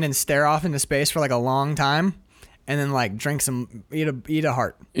stand and stare off into space for like a long time, and then like drink some, eat a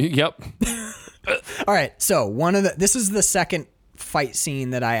heart. Yep. All right. So this is the second fight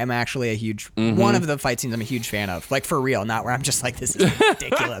scene that I am actually a huge one of the fight scenes I'm a huge fan of, like for real, not where I'm just like, this is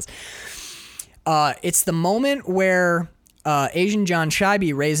ridiculous. It's the moment where Asian John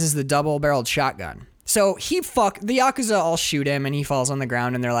Scheibe raises the double-barreled shotgun. So the Yakuza all shoot him and he falls on the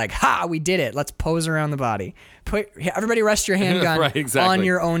ground and they're like, ha, we did it, let's pose around the body, everybody rest your handgun right, exactly. on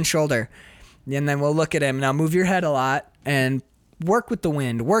your own shoulder, and then we'll look at him. Now move your head a lot and work with the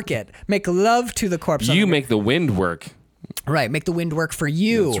wind, work it, make love to the corpse. You make the wind work. Right, make the wind work for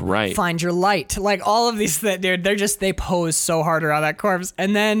you. That's right. Find your light. Like all of these, dude, they pose so hard around that corpse.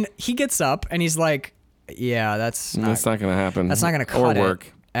 And then he gets up and he's like, yeah, that's not going to happen. That's not going to cut or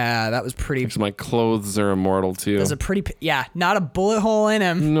work. That was pretty. Because my clothes are immortal too. There's not a bullet hole in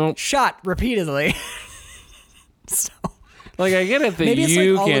him. Nope. Shot repeatedly. So. Like, I get it that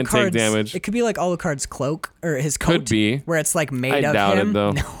you like can't take damage. It could be like Alucard's cloak or his coat. Could be. Where it's like made of him. I doubt it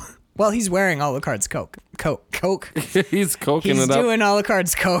though. No. Well, he's wearing Alucard's coke. He's coking it up. He's doing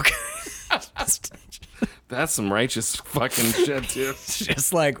Alucard's coke. That's some righteous fucking shit, too. It's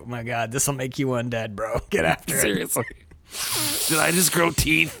just like, oh my God, this will make you undead, bro. Get after Seriously. Did I just grow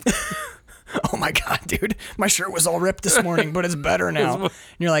teeth? Oh my God, dude. My shirt was all ripped this morning, but it's better now. And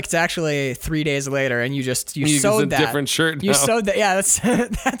you're like, it's actually 3 days later, and you sewed that. Different shirt now. You sewed that. Yeah,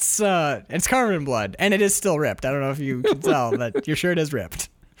 that's it's covered in blood, and it is still ripped. I don't know if you can tell, but your shirt is ripped.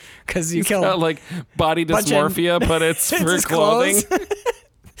 Because you killed. It's not like body dysmorphia, but it's for clothing.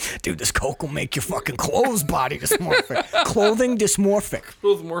 Dude, this coke will make your fucking clothes body dysmorphic. Clothing dysmorphic.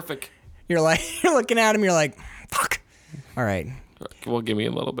 Clothemorphic. You're looking at him, you're like, fuck. All right. Well, give me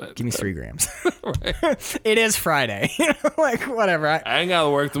a little bit. Give me 3 grams. It is Friday. Like, whatever. I ain't got to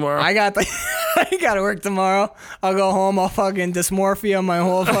work tomorrow. I got to work tomorrow. I'll go home. I'll fucking dysmorphia my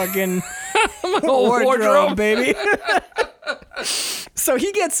whole fucking wardrobe, baby. So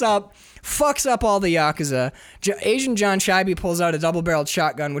he gets up, fucks up all the Yakuza. Asian John Scheibe pulls out a double-barreled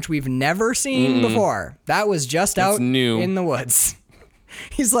shotgun, which we've never seen before. That was just out new in the woods.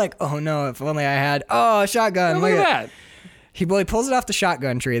 He's like, oh no, if only I had a shotgun. Look at that. He pulls it off the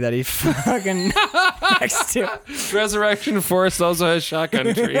shotgun tree that he fucking next to. Resurrection Force also has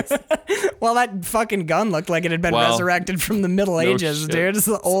shotgun trees. Well, that fucking gun looked like it had been resurrected from the Middle Ages, dude. It's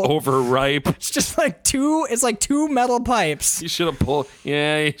overripe. It's just like two metal pipes. You should have pulled.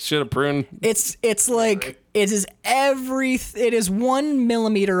 Yeah, you should have pruned. It's like it is 1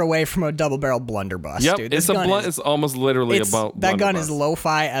 millimeter away from a double-barreled blunderbuss, yep, dude. It's almost literally about that gun is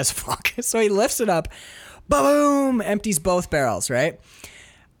lo-fi as fuck. So he lifts it up. Boom! Empties both barrels, right?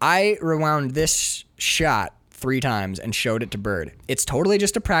 I rewound this shot 3 times and showed it to Bird. It's totally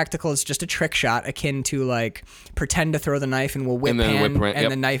just a practical, it's just a trick shot akin to like pretend to throw the knife and we'll whip hand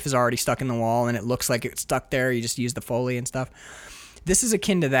and the knife is already stuck in the wall and it looks like it's stuck there. You just use the Foley and stuff. This is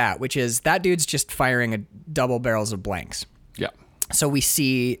akin to that, which is that dude's just firing a double barrels of blanks. Yeah. So we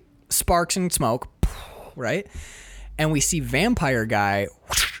see sparks and smoke, right? And we see Vampire Guy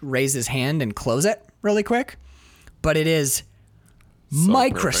raise his hand and close it really quick, but it is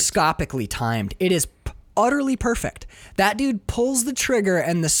microscopically timed. It is utterly perfect. That dude pulls the trigger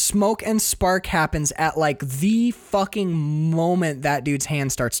and the smoke and spark happens at like the fucking moment that dude's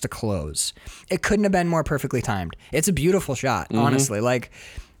hand starts to close. It couldn't have been more perfectly timed. It's a beautiful shot, honestly. Like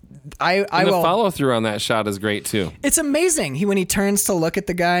the follow through on that shot is great too. It's amazing. When he turns to look at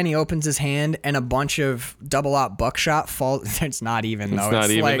the guy and he opens his hand and a bunch of double-aught buckshot falls. It's not even though.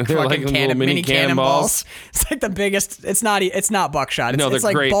 It's like fucking mini cannonballs. It's like the biggest. It's not buckshot. It's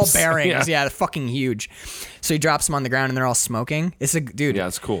like grapes. ball bearings. Yeah, fucking huge. So he drops them on the ground and they're all smoking. Dude. Yeah,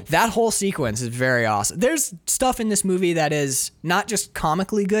 it's cool. That whole sequence is very awesome. There's stuff in this movie that is not just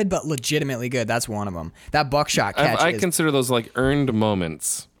comically good but legitimately good. That's one of them. That buckshot catch. I consider those like earned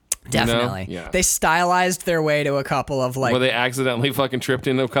moments. Definitely. You know? Yeah. They stylized their way to a couple of like... Well, they accidentally fucking tripped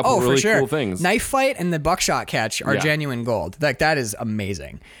into a couple really cool things. Knife fight and the buckshot catch are genuine gold. Like, that is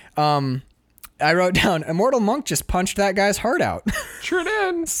amazing. I wrote down, Immortal Monk just punched that guy's heart out. Sure did.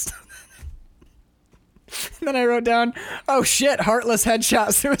 And then I wrote down, oh shit, Heartless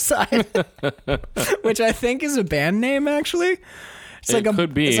Headshot Suicide. Which I think is a band name, actually.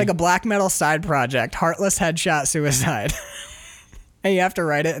 Could be. It's like a black metal side project. Heartless Headshot Suicide. And you have to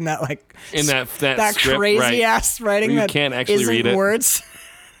write it in that like that script, crazy ass writing you that can't actually read it. Words.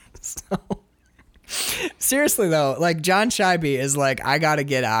 So, seriously though, like John Scheibe is like, I gotta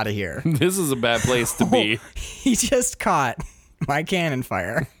get out of here. This is a bad place to be. He just caught my cannon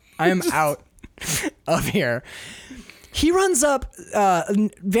fire. I'm out of here. He runs up.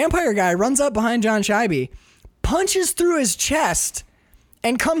 Vampire Guy runs up behind John Scheibe, punches through his chest.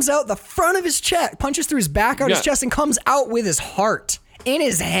 And comes out the front of his chest, punches through his back out his chest, and comes out with his heart in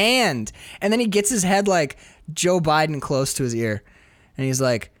his hand. And then he gets his head like Joe Biden close to his ear. And he's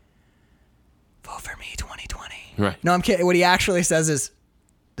like, vote for me 2020. Right. No, I'm kidding. What he actually says is,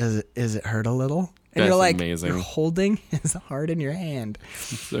 is it hurt a little? And you're like, amazing. You're holding his heart in your hand.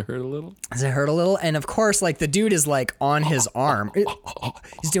 Does it hurt a little? Does it hurt a little? And of course, like the dude is like on his arm.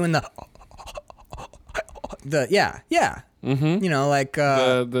 He's doing the Mm-hmm. You know, like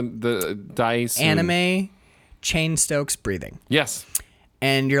the dice anime Chain Stokes breathing. Yes.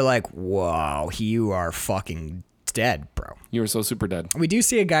 And you're like, whoa, you are fucking dead, bro. You were so super dead. We do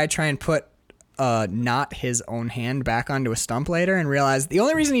see a guy try and put not his own hand back onto a stump later and realize the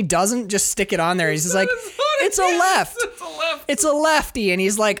only reason he doesn't just stick it on there, he's just like, it's a left. It's a lefty. And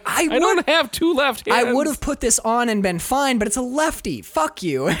he's like, I don't have 2 left hands. I would have put this on and been fine, but it's a lefty. Fuck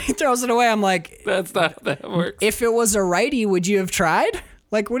you. And he throws it away. I'm like, that's not how that works. If it was a righty, would you have tried?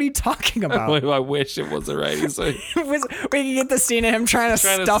 Like, what are you talking about? I wish it was a righty. So we can get the scene of him trying to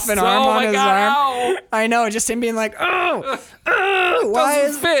stuff an arm on his arm. Ow. I know, just him being like, why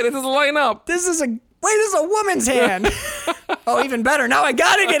doesn't fit? It doesn't line up. This is a woman's hand. Oh, even better. Now I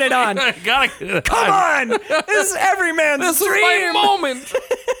gotta get it on. Come on. This is every man's dream. This is my moment.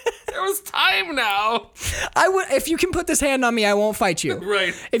 There was time now. If you can put this hand on me, I won't fight you.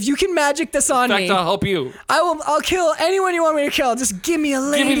 Right. If you can magic this on me, I'll help you. I'll kill anyone you want me to kill. Just give me a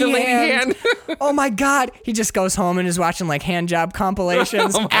lady hand. Give me the lady hand. Oh my God. He just goes home and is watching like hand job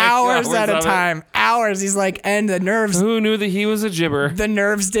compilations hours at a time. Hours. He's like, and the nerves. Who knew that he was a gibber? The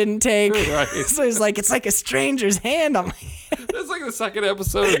nerves didn't take. Right. So he's like, it's like a stranger's hand on my hand. That's like the second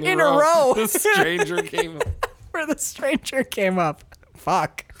episode in a row. The stranger came up. Where the stranger came up.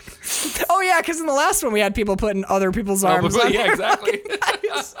 Fuck. Oh yeah, because in the last one we had people putting other people's arms on. Yeah, exactly.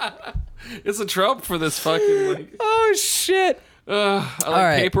 It's a trope for this fucking like. Oh shit. I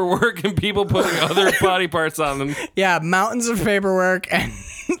like paperwork and people putting other body parts on them. Yeah, mountains of paperwork and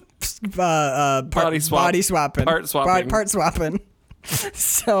body swapping. Part swapping.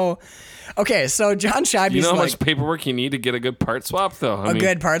 So, okay, so John Scheibe's You know how much paperwork you need to get a good part swap, though? I mean,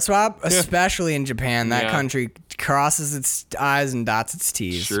 good part swap? Especially in Japan. That country crosses its I's and dots its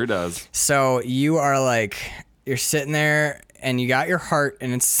T's. Sure does. So you are like, you're sitting there and you got your heart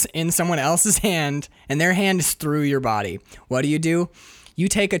and it's in someone else's hand and their hand is through your body. What do? You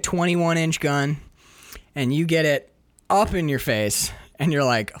take a 21-inch gun and you get it up in your face and you're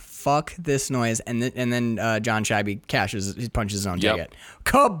like, fuck this noise. And then John Scheibe he punches his own ticket.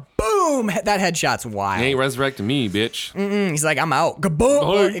 Kaboom! That headshot's wild. He ain't resurrecting me, bitch. He's like, I'm out.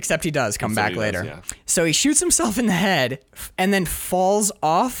 Kaboom! Except he does come back later. So he shoots himself in the head and then falls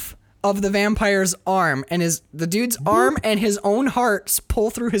off of the vampire's arm, and the dude's arm and his own heart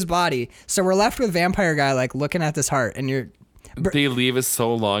pull through his body. So we're left with vampire guy like looking at this heart, and they leave it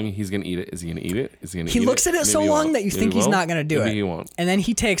so long. He's gonna eat it. Is he gonna eat it? He looks at it so long that you think he's not gonna do it. He won't. And then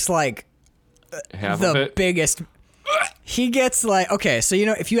he takes like half of it. Biggest. He gets like, okay, so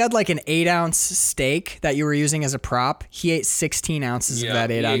if you had like an 8-ounce steak that you were using as a prop, he ate 16 ounces of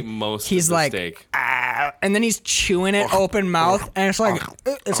that 8 ounce. He ate most of the steak. And then he's chewing it open mouth, and it's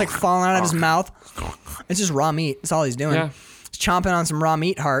like falling out of his mouth. It's just raw meat. That's all he's doing. Yeah. He's chomping on some raw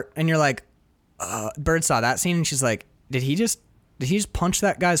meat heart, and you're like, Bird saw that scene, and she's like, did he just punch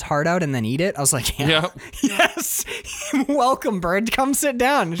that guy's heart out and then eat it? I was like, yeah. Yes. Welcome, Bird. Come sit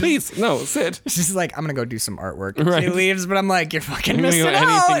down. Please, no, sit. She's like, I'm going to go do some artwork. Right. She leaves, but I'm like, you're fucking missing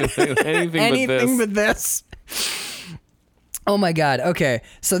out. Anything but this. Oh my God. Okay.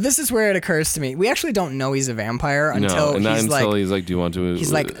 So this is where it occurs to me. We actually don't know he's a vampire until he's like, do you want to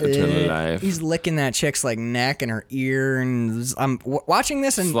he's like, eternal life? He's licking that chick's like neck and her ear, and I'm watching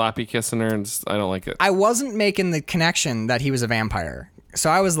this and sloppy kissing her, and I don't like it. I wasn't making the connection that he was a vampire. So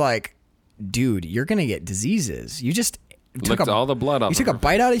I was like, dude, you're going to get diseases. You just took all the blood off. You took a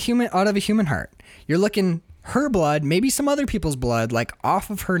bite out of a human heart. You're licking her blood, maybe some other people's blood, like off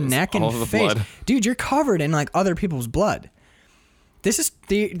of her neck and face. Blood. Dude, you're covered in like other people's blood. This is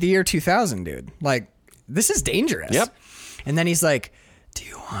the year 2000, dude. Like, this is dangerous. Yep. And then he's like, do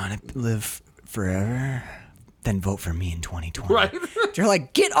you want to live forever? Then vote for me in 2020. Right. You're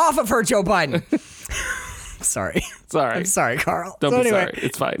like, get off of her, Joe Biden. Sorry. I'm sorry, Carl. Don't be sorry.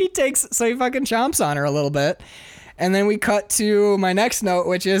 It's fine. He fucking chomps on her a little bit. And then we cut to my next note,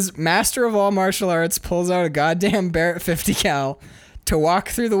 which is Master of all martial arts pulls out a goddamn Barrett 50 cal to walk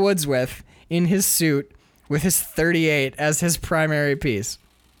through the woods with in his suit with his 38 as his primary piece.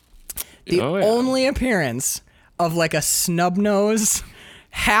 The only appearance of like a snub nose,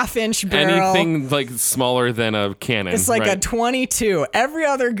 half-inch barrel. Anything like smaller than a cannon. It's like a 22. Every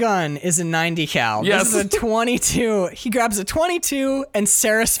other gun is a 90 cal. Yes. This is a 22. He grabs a 22 and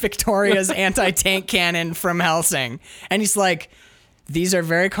Saris Victoria's anti-tank cannon from Hellsing. And he's like, these are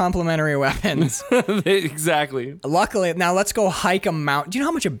very complimentary weapons. Exactly. Luckily, now let's go hike a mountain. Do you know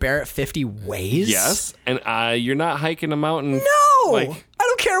how much a Barrett 50 weighs? Yes. And you're not hiking a mountain. No! I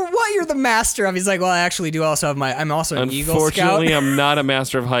don't care what you're the master of. He's like, well, I actually do also have I'm also an Eagle Scout. Unfortunately, I'm not a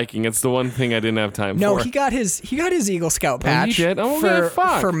master of hiking. It's the one thing I didn't have time for. No, he got his Eagle Scout patch. He did?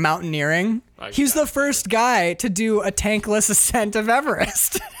 For mountaineering. He's the first guy to do a tankless ascent of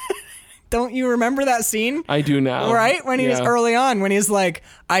Everest. Don't you remember that scene? I do now. Right? When he was early on, when he's like,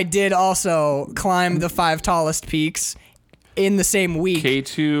 I did also climb the 5 tallest peaks in the same week.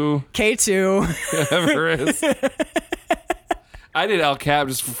 K2. Everest. I did El Cap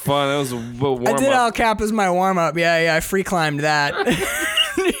just for fun. That was a warm up. I did El Cap as my warm up. Yeah, I free climbed that.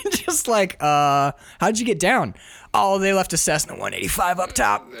 Just like, how'd you get down? Oh, they left a Cessna 185 up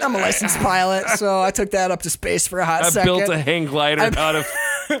top. I'm a licensed pilot, so I took that up to space for a hot second. I built a hang glider out of...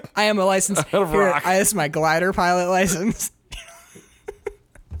 I am a licensed... Out of rock. This is my glider pilot license.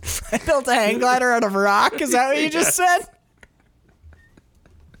 I built a hang glider out of rock. Is that what you just said?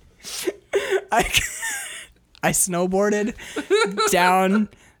 I snowboarded down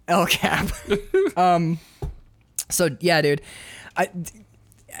El Cap. So, yeah, dude.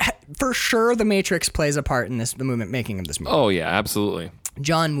 For sure, The Matrix plays a part in the making of this movie. Oh, yeah, absolutely.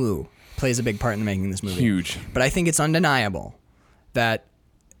 John Woo plays a big part in the making of this movie. Huge. But I think it's undeniable that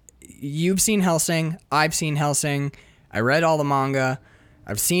you've seen Hellsing, I've seen Hellsing, I read all the manga,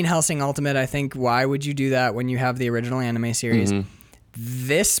 I've seen Hellsing Ultimate. I think, why would you do that when you have the original anime series? Mm-hmm.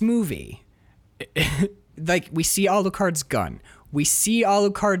 This movie, like, we see Alucard's gun, we see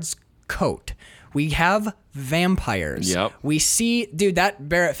Alucard's coat, we have vampires. Yep. We see, dude, that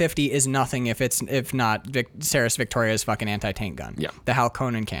Barrett 50 is nothing if not Saris Victoria's fucking anti-tank gun. Yeah. The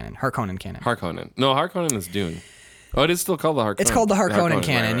Harkonnen cannon. No, Harkonnen is Dune. Oh, it is still called the Harkonnen. It's called the Harkonnen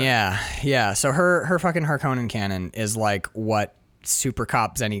cannon. Right. Yeah. So her fucking Harkonnen cannon is like what Super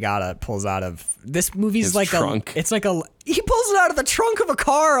Cop Zenigata pulls out of this movie's his like trunk. He pulls it out of the trunk of a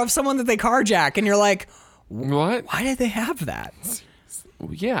car of someone that they carjack, and you're like, what? Why did they have that?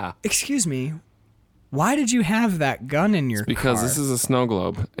 Yeah. Excuse me. Why did you have that gun in your because car? This is a snow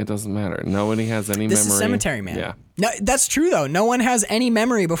globe. It doesn't matter. Nobody has any memory. This is Cemetery Man. Yeah. No, that's true though. No one has any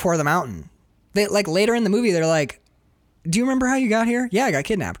memory before the mountain. They like later in the movie they're like, "Do you remember how you got here?" "Yeah, I got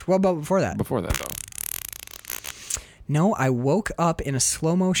kidnapped." "What about before that?" Before that though. "No, I woke up in a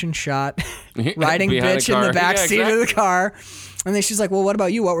slow motion shot riding bitch in the back seat of the car." And then she's like, "Well, what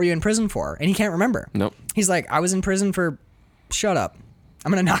about you? What were you in prison for?" And he can't remember. Nope. He's like, "I was in prison for shut up.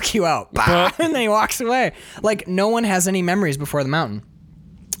 I'm going to knock you out." And then he walks away. Like, no one has any memories before the mountain.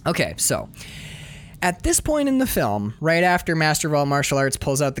 Okay, so at this point in the film, right after Master of All Martial Arts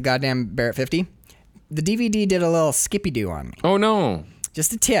pulls out the goddamn Barrett 50, the DVD did a little skippy-doo on me. Oh, no.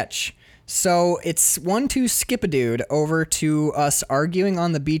 Just a titch. So it's 1-2 skip-a-dude over to us arguing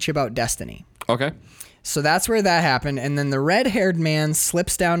on the beach about Destiny. Okay. So that's where that happened. And then the red-haired man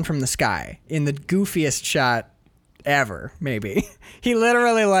slips down from the sky in the goofiest shot ever, maybe. He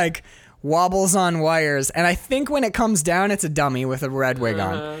literally like wobbles on wires, and I think when it comes down it's a dummy with a red wig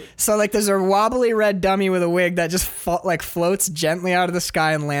on. So like there's a wobbly red dummy with a wig that just floats gently out of the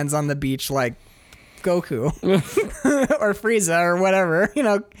sky and lands on the beach like Goku or Frieza or whatever, you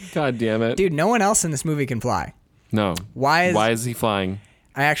know. God damn it. Dude, no one else in this movie can fly. No. Why is he flying?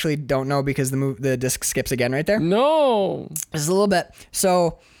 I actually don't know because the disc skips again right there. No. Just a little bit.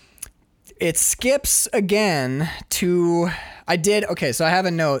 So it skips again to so I have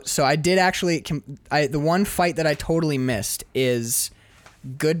a note. So I did actually the one fight that I totally missed is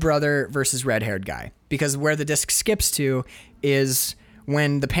Good Brother versus red-haired guy, because where the disc skips to is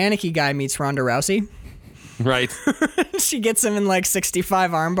when the panicky guy meets Ronda Rousey. Right. She gets him in like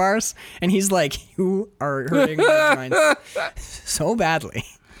 65 arm bars, and he's like, "You are hurting my joints so badly."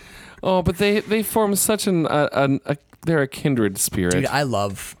 Oh, but they form such they're a kindred spirit. Dude, I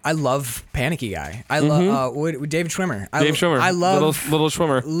love Panicky Guy. I love David Schwimmer. Dave Schwimmer. I love Little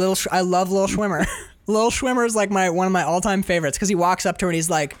Schwimmer. I love Little Schwimmer. Little Schwimmer is like one of my all-time favorites because he walks up to her and he's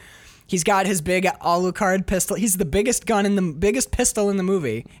like, he's got his big Alucard pistol. He's the biggest biggest pistol in the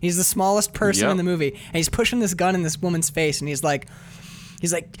movie. He's the smallest person in the movie, and he's pushing this gun in this woman's face, and he's like,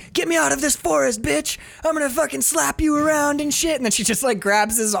 "Get me out of this forest, bitch! I'm gonna fucking slap you around and shit." And then she just like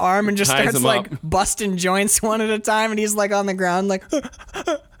grabs his arm and just starts like busting joints one at a time. And he's like on the ground like,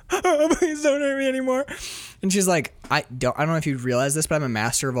 "Please don't hurt me anymore." And she's like, I don't know if you realize this, but I'm a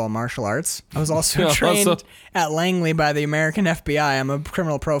master of all martial arts. I was also trained at Langley by the American FBI. I'm a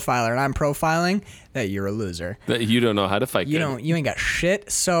criminal profiler, and I'm profiling that you're a loser. That you don't know how to fight. You ain't got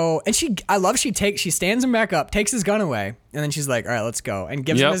shit. So, and she stands him back up, takes his gun away, and then she's like, "All right, let's go," and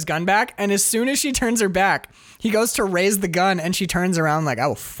gives him his gun back. And as soon as she turns her back, he goes to raise the gun, and she turns around like, "I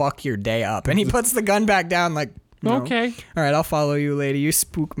will fuck your day up." And he puts the gun back down like, "No. Okay. All right, I'll follow you, lady. You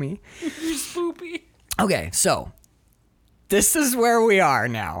spook me." You spoopy. Okay, so this is where we are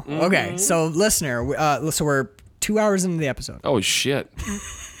now. Mm-hmm. Okay, so listener, so we're 2 hours into the episode. Oh, shit.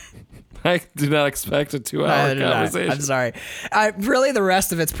 I did not expect a 2-hour conversation. I'm sorry. Really, the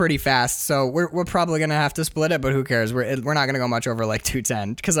rest of it's pretty fast, so we're probably going to have to split it, but who cares? We're not going to go much over like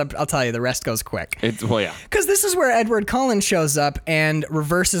 2:10, because I'll tell you, the rest goes quick. Yeah. Because this is where Edward Cullen shows up and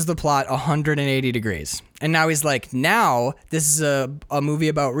reverses the plot 180 degrees. And now he's like, this is a movie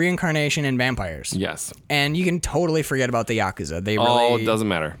about reincarnation and vampires. Yes. And you can totally forget about the Yakuza. It doesn't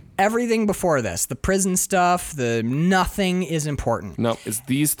matter. Everything before this, the prison stuff, nothing is important. No, it's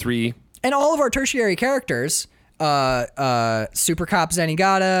these three. And all of our tertiary characters, Super Cop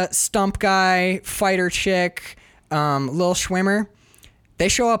Zenigata, Stump Guy, Fighter Chick, Lil Schwimmer, they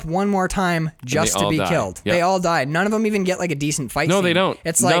show up one more time just to be killed. Yep. They all die. None of them even get like a decent fight scene. No, they don't.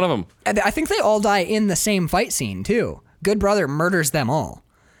 It's like, none of them. I think they all die in the same fight scene too. Good Brother murders them all.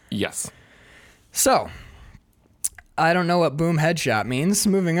 Yes. So, I don't know what boom headshot means.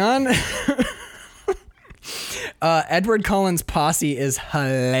 Moving on. Edward Cullen's posse is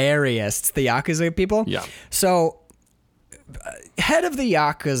hilarious. It's the Yakuza people. Yeah. So, head of the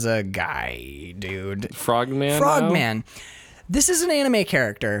Yakuza guy, dude. Frogman. This is an anime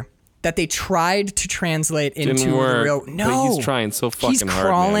character that they tried to translate into the real. No, but he's trying so fucking hard. He's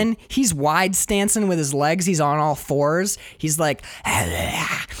crawling. Man. He's wide stancing with his legs. He's on all fours. He's like,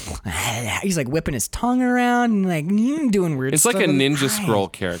 he's like whipping his tongue around and like doing weird stuff. It's like a Ninja Scroll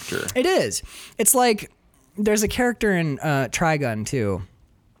character. It is. It's like there's a character in Trigun too.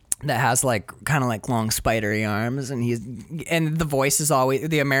 that has like kind of like long spidery arms, and the voice is always,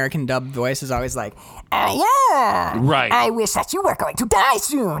 the American dubbed voice is always like, yeah, right, I wish that you were going to die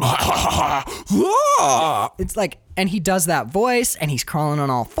soon. Yeah, it's like, and he does that voice, and he's crawling on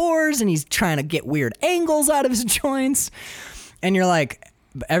all fours, and he's trying to get weird angles out of his joints, and you're like,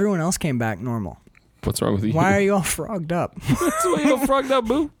 everyone else came back normal. What's wrong with you? Why are you all frogged up? What's why you all frogged up,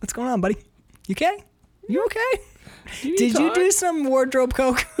 boo? What's going on, buddy? You okay? You okay? Did you do some wardrobe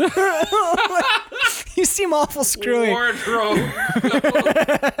coke? You seem awful screwy. Wardrobe.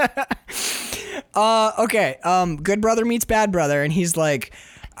 Okay. Good brother meets bad brother, and he's like,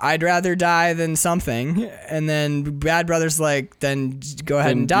 I'd rather die than something. And then bad brother's like, then go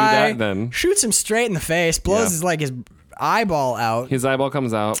ahead and die. Do that, then. Shoots him straight in the face. Blows his eyeball out. His eyeball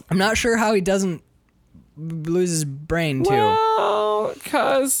comes out. I'm not sure how he doesn't lose his brain too. Well,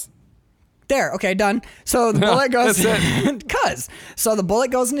 cause. There, okay, done. So the bullet goes, so the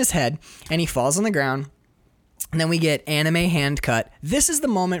bullet goes in his head, and he falls on the ground, and then we get anime hand cut. This is the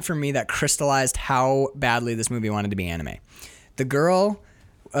moment for me that crystallized how badly this movie wanted to be anime. The girl,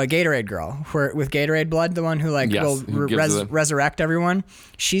 Gatorade girl, with Gatorade blood, the one who will resurrect everyone.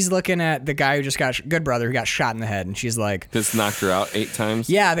 She's looking at the guy who just got, good brother, who got shot in the head, and she's like, just knocked her out 8 times.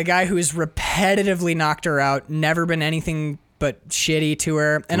 Yeah, the guy who's repetitively knocked her out, never been anything but shitty to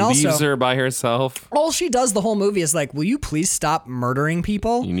her, and leaves also her by herself. All she does the whole movie is like, will you please stop murdering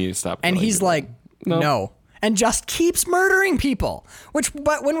people? You need to stop. And he's like, no, and just keeps murdering people.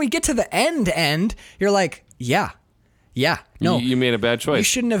 But when we get to the end, you're like, yeah, no, you made a bad choice. You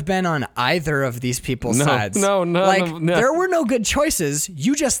shouldn't have been on either of these people's sides. No. There were no good choices.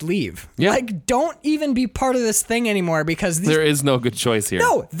 You just leave. Yeah. Like, don't even be part of this thing anymore, because there is no good choice here.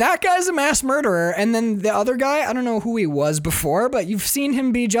 No, that guy's a mass murderer, and then the other guy, I don't know who he was before, but you've seen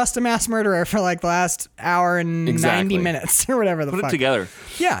him be just a mass murderer for like the last hour and 90 minutes or whatever the fuck. Put it together.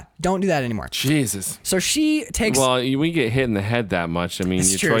 Yeah, don't do that anymore. Jesus. So she takes... Well, we get hit in the head that much. I mean,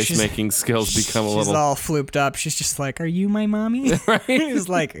 your choice-making skills become a little... She's all flooped up. She's just like, are you my mommy? Right? He's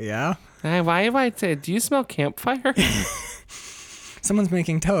like, yeah. Why have I said, do you smell campfire? Someone's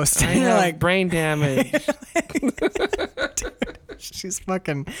making toast. I have like brain damage. Dude, she's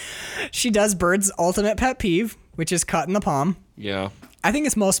fucking... She does Bird's ultimate pet peeve, which is cut in the palm. Yeah. I think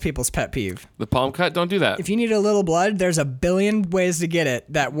it's most people's pet peeve. The palm cut? Don't do that. If you need a little blood, there's a billion ways to get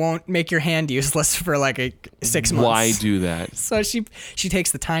it that won't make your hand useless for like 6 months. Why do that? So she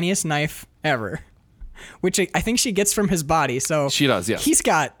takes the tiniest knife ever, which I think she gets from his body. So she does, yes. He's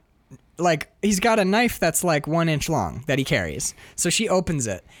got a knife that's like 1 inch long that he carries. So she opens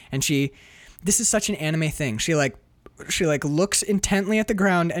it, and this is such an anime thing. She looks intently at the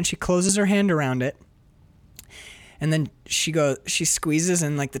ground, and she closes her hand around it. And then she squeezes,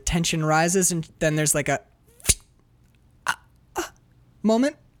 and like the tension rises, and then there's like a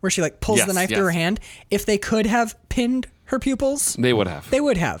moment where she like pulls the knife through her hand. If they could have pinned her pupils, they would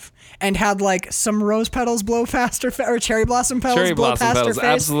have, and had like some rose petals blow past her or cherry blossom petals blow past her face.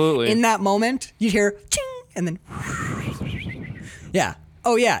 Absolutely. In that moment, you'd hear ching, and then yeah.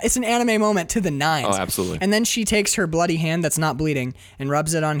 Oh yeah, it's an anime moment to the nines. Oh, absolutely. And then she takes her bloody hand that's not bleeding and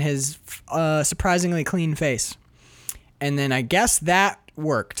rubs it on his surprisingly clean face. And then I guess that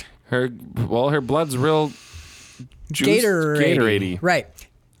worked. Her blood's real Gatorade-y. Right.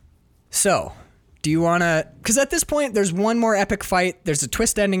 So, do you want to... Because at this point, there's one more epic fight, there's a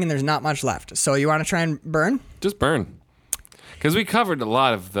twist ending, and there's not much left. So you want to try and burn? Just burn. Because we covered a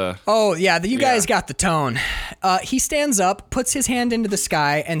lot of the... Oh, yeah, you guys got the tone. He stands up, puts his hand into the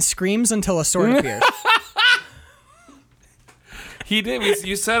sky, and screams until a sword appears. He did.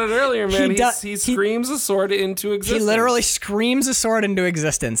 You said it earlier, man. He screams a sword into existence. He literally screams a sword into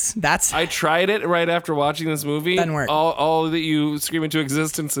existence. I tried it right after watching this movie. Doesn't work. All that you scream into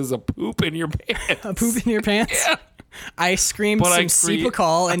existence is a poop in your pants. A poop in your pants? Yeah. I screamed some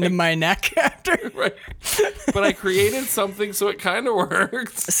Cepacol into my neck after. Right. But I created something, so it kind of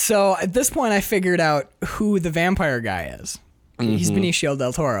worked. So at this point, I figured out who the vampire guy is. Mm-hmm. He's Benicio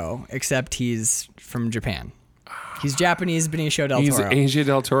del Toro, except he's from Japan. He's Japanese Benicio del Toro. He's Asia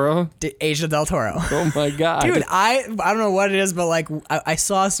del Toro? Asia del Toro. Oh my God. Dude, I don't know what it is, but like I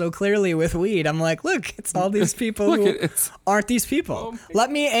saw so clearly with weed. I'm like, look, it's all these people who aren't these people.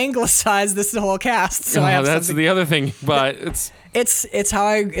 Let me anglicize this whole cast. So that's the other thing, but it's how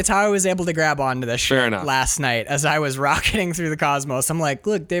I was able to grab onto this shit last night as I was rocketing through the cosmos. I'm like,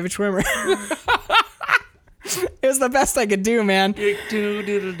 look, David Schwimmer. It was the best I could do, man.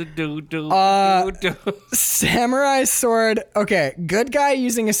 Samurai sword. Okay, good guy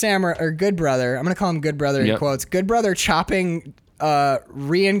using a samurai, or good brother. I'm gonna call him good brother in quotes. Good brother chopping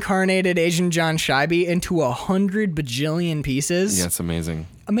reincarnated Asian John Scheibe into 100 bajillion pieces. Yeah, it's amazing.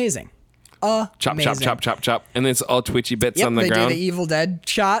 Amazing. Chop, chop. And it's all twitchy bits on the ground. They do the Evil Dead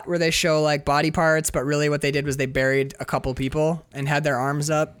shot where they show like body parts, but really what they did was they buried a couple people and had their arms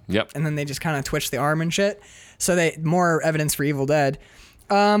up. Yep. And then they just kind of twitched the arm and shit. So more evidence for Evil Dead.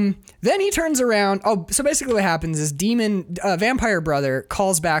 Then he turns around. Oh, so basically what happens is Vampire Brother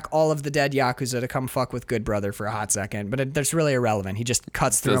calls back all of the dead Yakuza to come fuck with Good Brother for a hot second, but that's really irrelevant. He just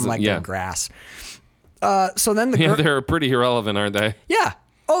cuts through them like they're grass. So then they're pretty irrelevant, aren't they? Yeah.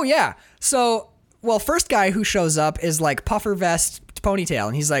 Oh, yeah. So, first guy who shows up is like puffer vest, ponytail,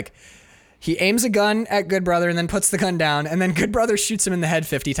 and he's like, he aims a gun at Good Brother and then puts the gun down, and then Good Brother shoots him in the head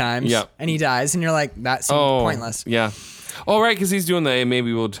 50 times, and he dies, and you're like, that seems pointless. Yeah. Oh, right, because he's doing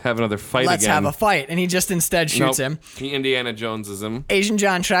maybe we'll have another fight Let's have a fight, and he just instead shoots him. He Indiana Joneses him. Asian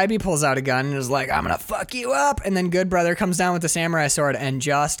John Scheibe pulls out a gun and is like, I'm going to fuck you up, and then Good Brother comes down with the samurai sword and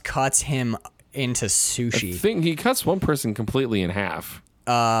just cuts him into sushi. I think he cuts one person completely in half.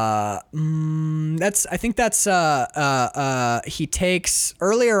 I think that's he takes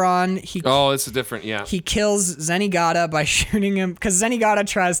earlier on it's a different he kills Zenigata by shooting him because Zenigata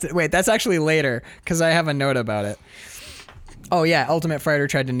tries to wait, that's actually later because I have a note about it. Oh yeah, Ultimate Fighter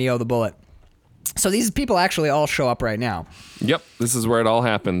tried to Neo the bullet. So these people actually all show up right now. Yep, this is where it all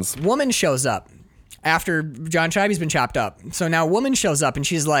happens. Woman shows up after John Scheibe's been chopped up. So now Woman shows up and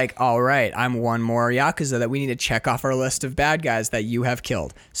she's like, all right, I'm one more Yakuza that we need to check off our list of bad guys that you have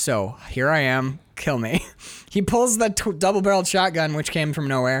killed. So here I am, kill me. He pulls the double-barreled shotgun, which came from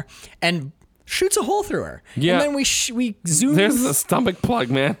nowhere, and shoots a hole through her. Yeah. And then we zoom. There's the stomach plug,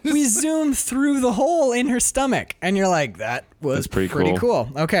 man. We zoom through the hole in her stomach. And you're like, that was pretty cool.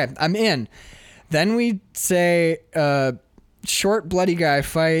 Okay, I'm in. Then we say, short, bloody guy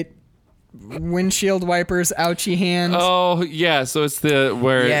fight. Windshield wipers, ouchie hands. Oh yeah, so it's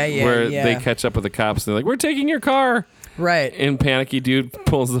where they catch up with the cops. And they're like, "We're taking your car." Right. And panicky dude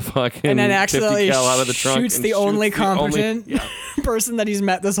pulls the fucking and then accidentally 50 cal out of the trunk shoots the only competent person that he's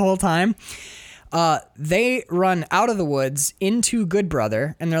met this whole time. They run out of the woods into Good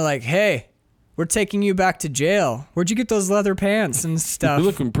Brother, and they're like, "Hey, we're taking you back to jail. Where'd you get those leather pants and stuff?" You're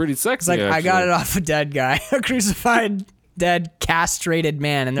looking pretty sexy. It's like, actually. I got it off a dead guy, a crucified. Dead, castrated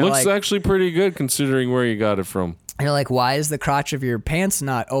man, and they're looks actually pretty good considering where you got it from. You're like, why is the crotch of your pants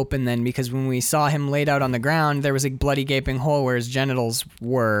not open then? Because when we saw him laid out on the ground, there was a bloody gaping hole where his genitals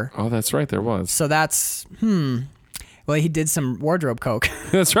were. Oh, that's right, there was. So that's well, he did some wardrobe coke.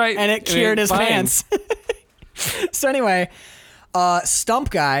 That's right, and it cured his pants. So anyway, Stump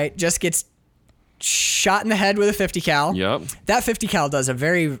Guy just gets shot in the head with a 50 cal. Yep. That 50 cal does a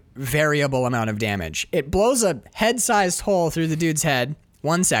very variable amount of damage. It blows a head-sized hole through the dude's head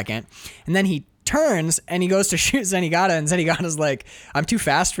 1 second, and then he turns and he goes to shoot Zenigata, and Zenigata's like, I'm too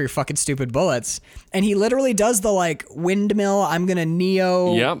fast for your fucking stupid bullets. And he literally does the like windmill, I'm gonna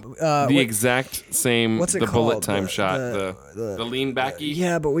Neo. Yep. The exact same. What's it called? Bullet time shot. The lean backy.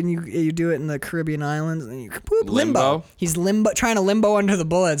 Yeah, but when you do it in the Caribbean islands, and you limbo. He's trying to limbo under the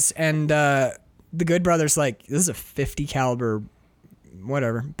bullets, and the Good Brother's like, this is a 50 caliber,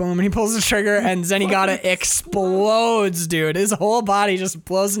 whatever. Boom, and he pulls the trigger, and Zenigata explodes, dude. His whole body just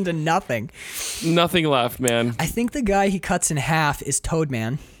blows into nothing. Nothing left, man. I think the guy he cuts in half is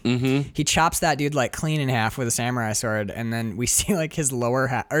Toadman. Mm-hmm. He chops that dude like clean in half with a samurai sword, and then we see like his lower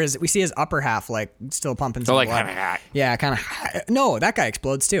half, we see his upper half like still pumping some blood. Yeah, kind of. No, that guy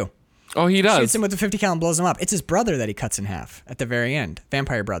explodes too. Oh, he does. Shoots him with the 50 cal and blows him up. It's his brother that he cuts in half at the very end.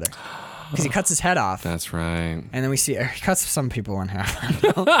 Vampire Brother. Because he cuts his head off. That's right. And then we see he cuts some people in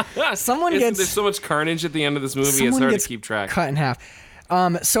half. Someone gets. There's so much carnage at the end of this movie. It's hard to keep track. Cut in half.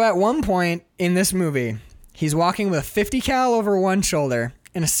 So at one point in this movie, he's walking with a 50 cal over one shoulder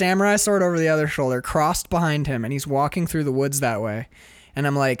and a samurai sword over the other shoulder, crossed behind him, and he's walking through the woods that way. And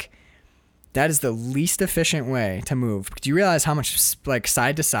I'm like, that is the least efficient way to move. Do you realize how much like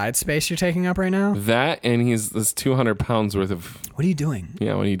side to side space you're taking up right now? That, and this 200 pounds worth of. What are you doing?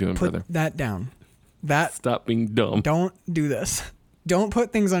 Yeah, what are you doing, brother? Put that down. Stop being dumb. Don't do this. Don't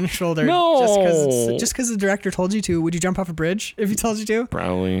put things on your shoulder. No. Just because the director told you to. Would you jump off a bridge if he told you to?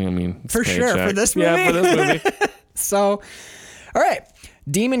 Probably. I mean, for sure. For this movie. Yeah, for this movie. So, all right.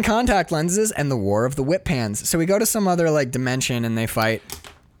 Demon contact lenses and the War of the Whip Pans. So we go to some other like dimension and they fight.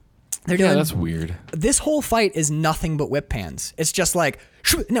 That's weird. This whole fight is nothing but whip pans. It's just like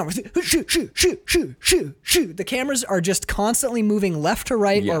shoot. The cameras are just constantly moving left to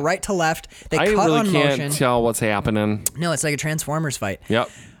right or right to left. They cut on motion. I really can't tell what's happening. No, it's like a Transformers fight.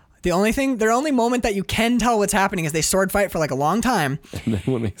 Yep. The only moment that you can tell what's happening is they sword fight for like a long time,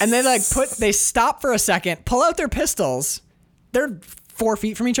 and then they stop for a second, pull out their pistols, they're 4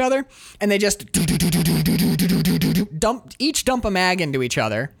 feet from each other, and they just dump a mag into each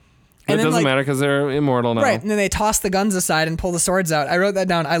other. And it doesn't matter because they're immortal now. Right, and then they toss the guns aside and pull the swords out. I wrote that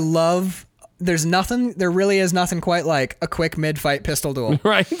down. There really is nothing quite like a quick mid-fight pistol duel.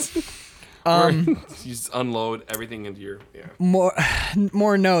 Right. You just unload everything into your... Yeah.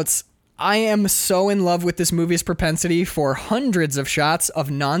 More notes. I am so in love with this movie's propensity for hundreds of shots of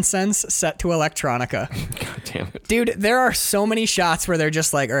nonsense set to electronica. God damn it. Dude, there are so many shots where they're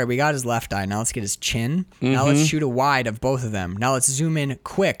just like, all right, we got his left eye. Now let's get his chin. Now let's shoot a wide of both of them. Now let's zoom in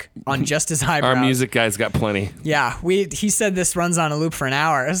quick on just his eyebrows. Our music guy's got plenty. Yeah, he said this runs on a loop for an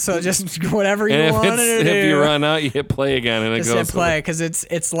hour. So just whatever you want to do. If you run out, you hit play again and just it goes. Just hit play because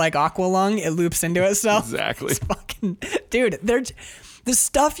it's like Aqualung. It loops into itself. Exactly. It's fucking... Dude, the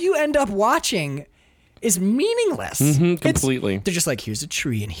stuff you end up watching is meaningless. Completely. They're just like, here's a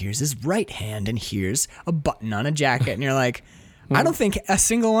tree, and here's his right hand, and here's a button on a jacket. And you're like, I don't think a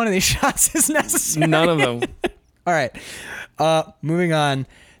single one of these shots is necessary. None of them. All right. Moving on.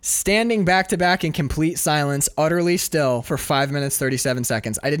 Standing back to back in complete silence, utterly still for 5 minutes, 37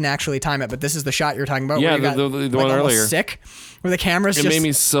 seconds. I didn't actually time it, but this is the shot you're talking about. Yeah, where the one earlier. Sick. Where the camera's It made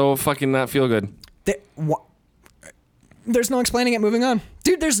me so fucking not feel good. There's no explaining it. Moving on,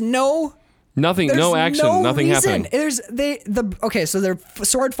 dude. There's no action, nothing reason. happening. Okay, so they're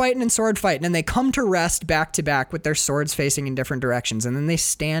sword fighting, and they come to rest back to back with their swords facing in different directions, and then they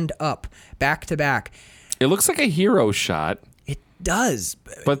stand up back to back. It looks like a hero shot. It does,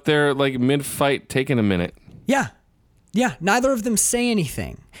 but they're like mid-fight, taking a minute. Yeah. Neither of them say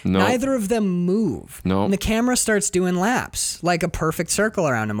anything. Nope. Neither of them move. No. And the camera starts doing laps, like a perfect circle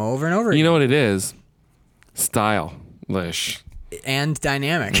around them over and over again. You know what it is? Stylish. And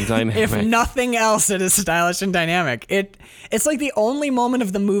dynamic. If nothing else, it is stylish and dynamic. It's like the only moment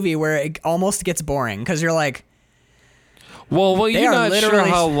of the movie where it almost gets boring because you're like, well, you're not sure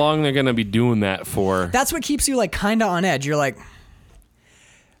how long they're gonna be doing that for. That's what keeps you like kind of on edge. You're like,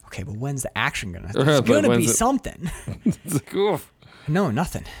 okay, but when's the action gonna? There's gonna be something. It's like, oof. No,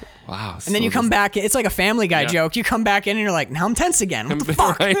 nothing. Wow. And then you come back. It's like a Family Guy joke. You come back in and you're like, now I'm tense again. What the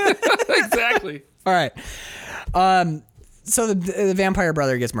fuck? Right? Exactly. All right. So the vampire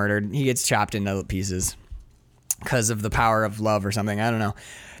brother gets murdered. He gets chopped into pieces because of the power of love or something. I don't know.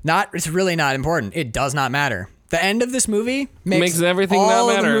 It's really not important. It does not matter. The end of this movie makes everything all not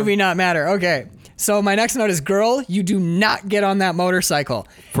matter. Of the movie not matter. Okay. So my next note is, girl, you do not get on that motorcycle.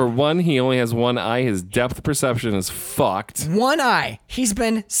 For one, he only has one eye. His depth perception is fucked. One eye. He's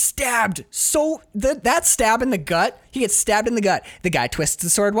been stabbed. So that stab in the gut, he gets stabbed in the gut. The guy twists the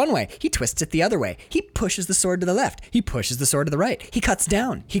sword one way. He twists it the other way. He pushes the sword to the left. He pushes the sword to the right. He cuts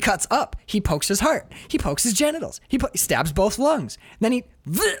down. He cuts up. He pokes his heart. He pokes his genitals. He stabs both lungs. Then he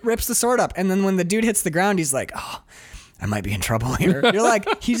rips the sword up. And then when the dude hits the ground, he's like, oh, I might be in trouble here. You're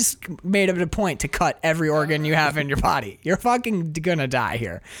like, he just made it a point to cut every organ you have in your body. You're fucking gonna die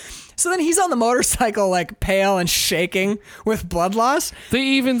here. So then he's on the motorcycle, like pale and shaking with blood loss. They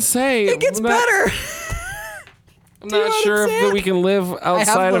even say it gets better. I'm not sure if we can live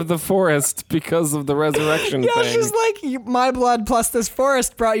outside of the forest because of the resurrection thing. Yeah, she's like, my blood plus this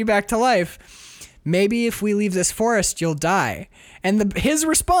forest brought you back to life. Maybe if we leave this forest, you'll die. And his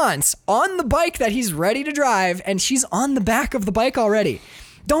response on the bike that he's ready to drive, and she's on the back of the bike already.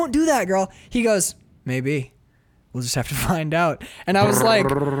 Don't do that, girl. He goes, maybe. We'll just have to find out. And I was like,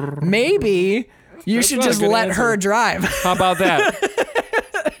 maybe you should just let her drive. How about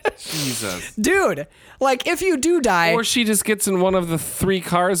that? Jesus. Dude, like if you do die. Or she just gets in one of the 3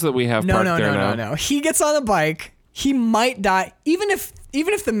 cars that we have parked there now. No. He gets on the bike. He might die. Even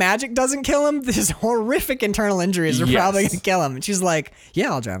if the magic doesn't kill him, his horrific internal injuries are probably going to kill him. And she's like,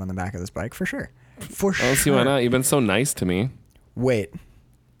 yeah, I'll drive on the back of this bike for sure. For sure. I don't see why not. You've been so nice to me. Wait.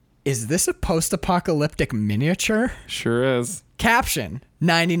 Is this a post-apocalyptic miniature? Sure is. Caption,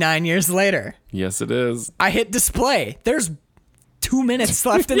 99 years later. Yes, it is. I hit display. There's 2 minutes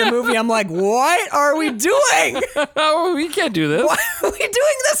left in the movie. I'm like, what are we doing? We can't do this. Why are we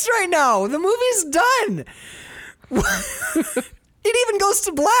doing this right now? The movie's done. It even goes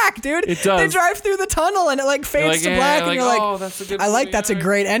to black, dude. It does. They drive through the tunnel and it like fades to black, and you're like, oh, that's a good that's a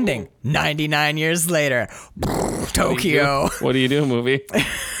great ending. 99 years later, Tokyo. What do you do, movie?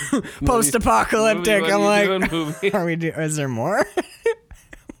 Post-apocalyptic. I'm like, doing, are we? Is there more?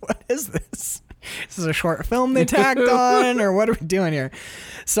 What is this? Is this a short film they tacked on, or what are we doing here?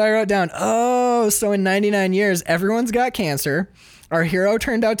 So I wrote down, so in 99 years, everyone's got cancer. Our hero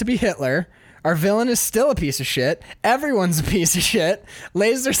turned out to be Hitler. Our villain is still a piece of shit. Everyone's a piece of shit.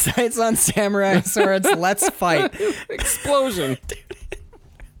 Laser sights on samurai swords. Let's fight. Explosion.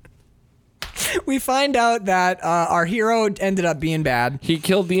 We find out that our hero ended up being bad. He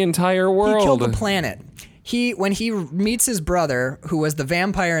killed the entire world. He killed the planet. When he meets his brother, who was the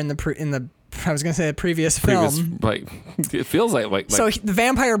vampire in the I was going to say the previous film. It feels like. So the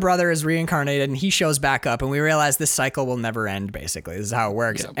vampire brother is reincarnated and he shows back up and we realize this cycle will never end, basically. This is how it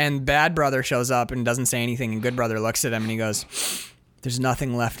works. Yeah. And bad brother shows up and doesn't say anything and good brother looks at him and he goes, "There's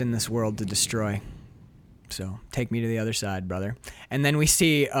nothing left in this world to destroy. So take me to the other side, brother." And then we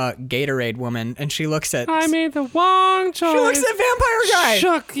see a Gatorade woman and she looks at... I made the wrong choice. She looks at vampire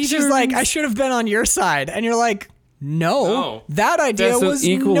guy. She's like, "I should have been on your side." And you're like... No, that idea was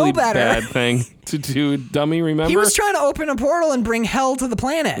no better. Bad thing to do, dummy. Remember, he was trying to open a portal and bring hell to the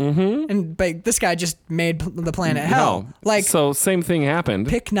planet, but this guy just made the planet hell. Like, so same thing happened.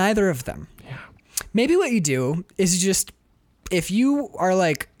 Pick neither of them. Yeah. Maybe what you do is just if you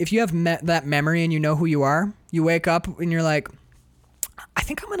have that memory and you know who you are, you wake up and you're like, I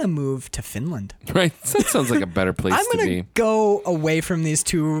think I'm going to move to Finland. Right. That sounds like a better place to be. I'm going to go away from these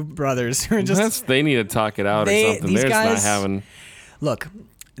two brothers who are just... They need to talk it out or something. They're just not having... Look,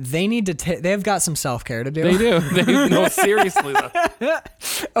 they need to... they've got some self-care to do. They do. No, seriously, though.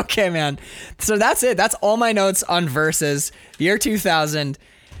 Okay, man. So that's it. That's all my notes on Versus. Year 2000.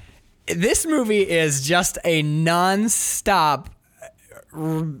 This movie is just a non-stop,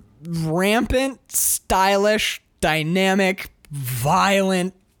 rampant, stylish, dynamic...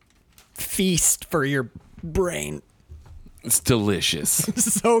 violent feast for your brain. It's delicious.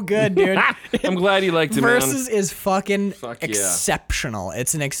 So good, dude. I'm glad you liked it, Versus is fucking exceptional.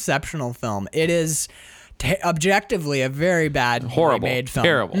 It's an exceptional film. It is objectively a very bad, horrible, made film.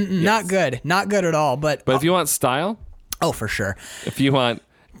 Terrible. Yes. Not good. Not good at all. But if you want style, oh, for sure. If you want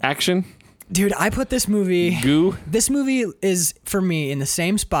action, dude, I put this movie... Goo. This movie is, for me, in the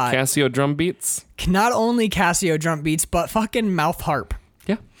same spot. Casio drum beats. Not only Casio drum beats, but fucking mouth harp.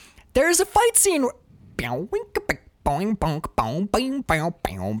 Yeah. There's a fight scene... And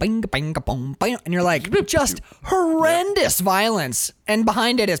you're like, just horrendous violence. And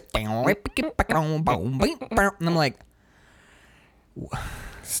behind it is... And I'm like...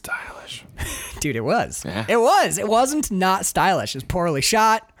 Stylish. Dude, it was. Yeah. It was. It wasn't not stylish. It was poorly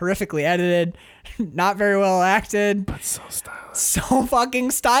shot, horrifically edited, not very well acted. But so stylish. So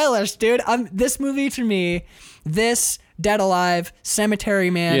fucking stylish, dude. This movie to me, this, Dead Alive, Cemetery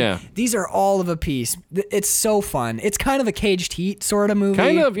Man, these are all of a piece. It's so fun. It's kind of a Caged Heat sort of movie.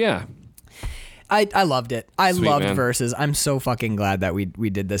 Kind of, yeah. I loved it. I loved Versus. I'm so fucking glad that we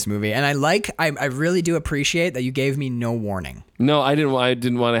did this movie, and I really do appreciate that you gave me no warning. No, I didn't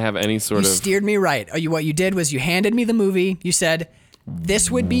want to have any sort of. You steered me right. What you did was you handed me the movie. You said, "This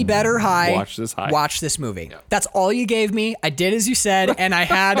would be better high. Watch this high. Watch this movie." Yeah. That's all you gave me. I did as you said, and I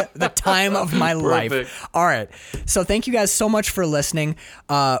had the time of my life. All right. So thank you guys so much for listening.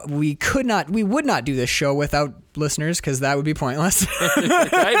 We would not do this show without listeners because that would be pointless.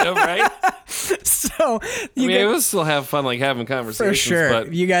 I know, right? So it would still have fun, like having conversations. For sure.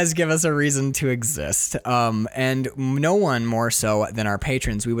 But you guys give us a reason to exist. And no one more so than our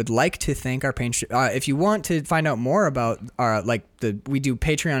patrons. We would like to thank our patrons. If you want to find out more about our, we do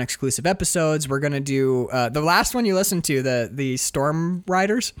Patreon exclusive episodes. We're going to do, the last one you listened to, the Storm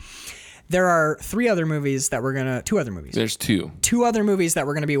Riders. There are two other movies. There's two. Two other movies that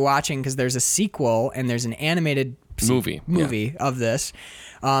we're going to be watching because there's a sequel and there's an animated movie of this.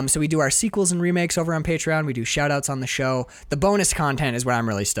 So we do our sequels and remakes over on Patreon. We do shout outs on the show. The bonus content is what I'm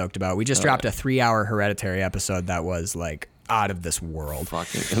really stoked about. We just dropped a 3-hour Hereditary episode that was like out of this world.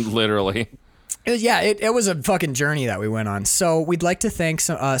 Fucking literally. It was a fucking journey that we went on. So we'd like to thank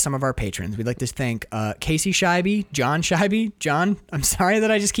some of our patrons. We'd like to thank Casey Scheibe, John Scheibe. John, I'm sorry that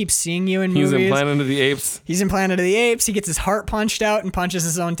I just keep seeing you in movies. He's in Planet of the Apes. He's in Planet of the Apes. He gets his heart punched out and punches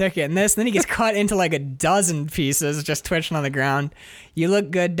his own ticket in this. And then he gets cut into like a dozen pieces just twitching on the ground. You look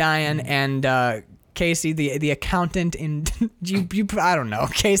good, Diane. And Casey, the accountant in you I don't know.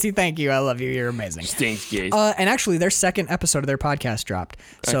 Casey, thank you. I love you. You're amazing. Stinks, Casey. And actually, their second episode of their podcast dropped.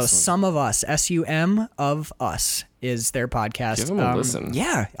 Excellent. So Some of Us, SUM of Us, is their podcast. Give them a listen.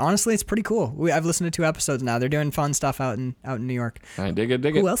 Yeah, honestly, it's pretty cool. I've listened to 2 episodes now. They're doing fun stuff out in New York. I dig it.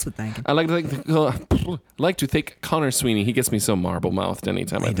 Who else would thank him? I like to thank Connor Sweeney. He gets me so marble-mouthed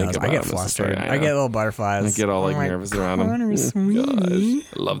anytime I think about him. I get flustered. I get little butterflies. I get all nervous around him. Connor Sweeney.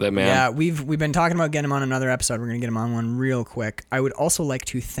 Gosh, I love that man. Yeah, we've been talking about getting him on another episode. We're going to get him on one real quick. I would also like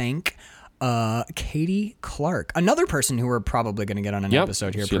to thank Katie Clark, another person who we're probably going to get on an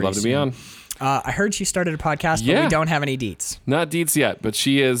episode here. She'd love to be on. I heard she started a podcast, but we don't have any deets. Not deets yet, but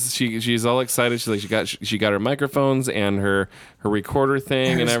she is. She's all excited. She got her microphones and her recorder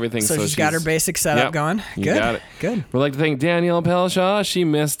thing and everything. So she's got her basic setup going. You Good. got it. Good. We'd like to thank Danielle Pelshaw. She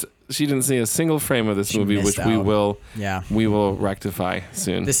missed She didn't see a single frame of this movie, which we will rectify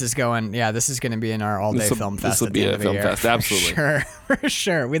soon. This is going to be in our all-day film fest. This will be a film fest, absolutely. For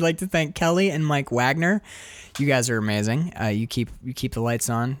sure. We'd like to thank Kelly and Mike Wagner. You guys are amazing. You keep the lights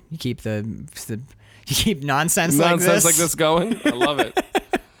on. You keep nonsense like this going. I love it.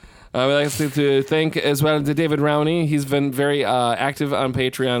 We'd like to thank as well to David Rowney. He's been very active on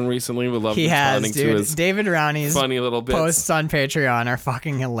Patreon recently. We love responding to his David Rowney's funny little bits. Posts on Patreon are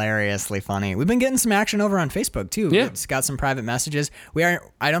fucking hilariously funny. We've been getting some action over on Facebook too. Yeah. It's got some private messages. I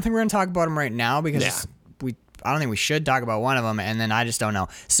don't think we're going to talk about them right now because I don't think we should talk about one of them, and then I just don't know.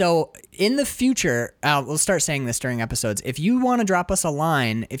 So in the future, we'll start saying this during episodes. If you want to drop us a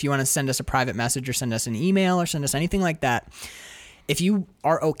line, if you want to send us a private message or send us an email or send us anything like that, if you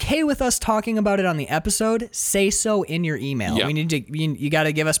are okay with us talking about it on the episode, say so in your email. Yeah. We need to. You got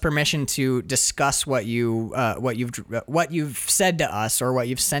to give us permission to discuss what you've said to us or what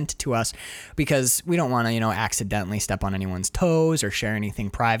you've sent to us, because we don't want to accidentally step on anyone's toes or share anything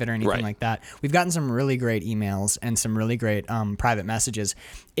private or anything like that. We've gotten some really great emails and some really great private messages.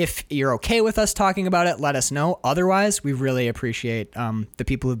 If you're okay with us talking about it, let us know. Otherwise, we really appreciate the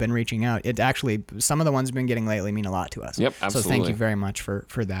people who've been reaching out. It actually, some of the ones we've been getting lately mean a lot to us. Yep, absolutely. So thank you very much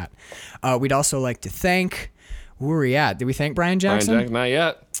for that. We'd also like to thank, where are we at? Did we thank Brian Jackson? Not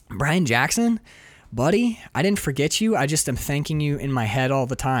yet. Brian Jackson, buddy, I didn't forget you. I just am thanking you in my head all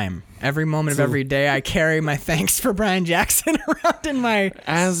the time. Every moment of every day, I carry my thanks for Brian Jackson around in my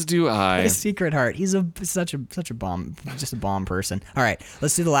as do I secret heart. He's such a bomb, just a bomb person. All right,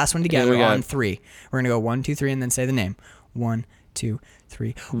 let's do the last one together on 3. We're gonna go 1, 2, 3, and then say the name. 1, 2,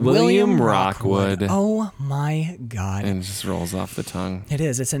 3. William Rockwood. Oh my God. And it just rolls off the tongue. It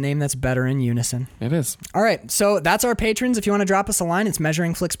is. It's a name that's better in unison. It is. All right. So that's our patrons. If you want to drop us a line, it's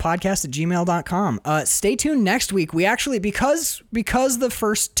measuringflixpodcast@gmail.com. Stay tuned next week. We actually, because the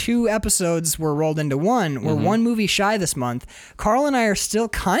first 2 episodes were rolled into one, we're one movie shy this month. Carl and I are still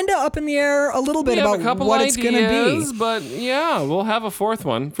kind of up in the air a little bit about what it's going to be. But yeah, we'll have a 4th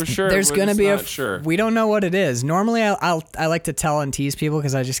one for sure. There's going to be sure. We don't know what it is. Normally, I like to tell and tease people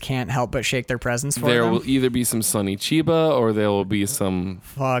because I just can't help but shake their presence for them. There will either be some Sonny Chiba or there will be some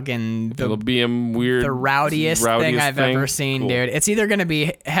fucking it'll be a weird, the rowdiest thing I've ever seen, dude. It's either going to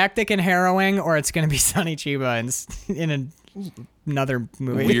be hectic and harrowing or it's going to be Sonny Chiba in another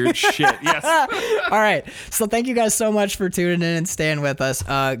movie. Weird shit. Yes. All right. So thank you guys so much for tuning in and staying with us.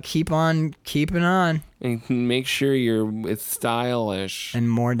 Keep on keeping on. And make sure it's stylish and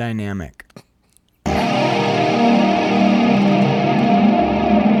more dynamic.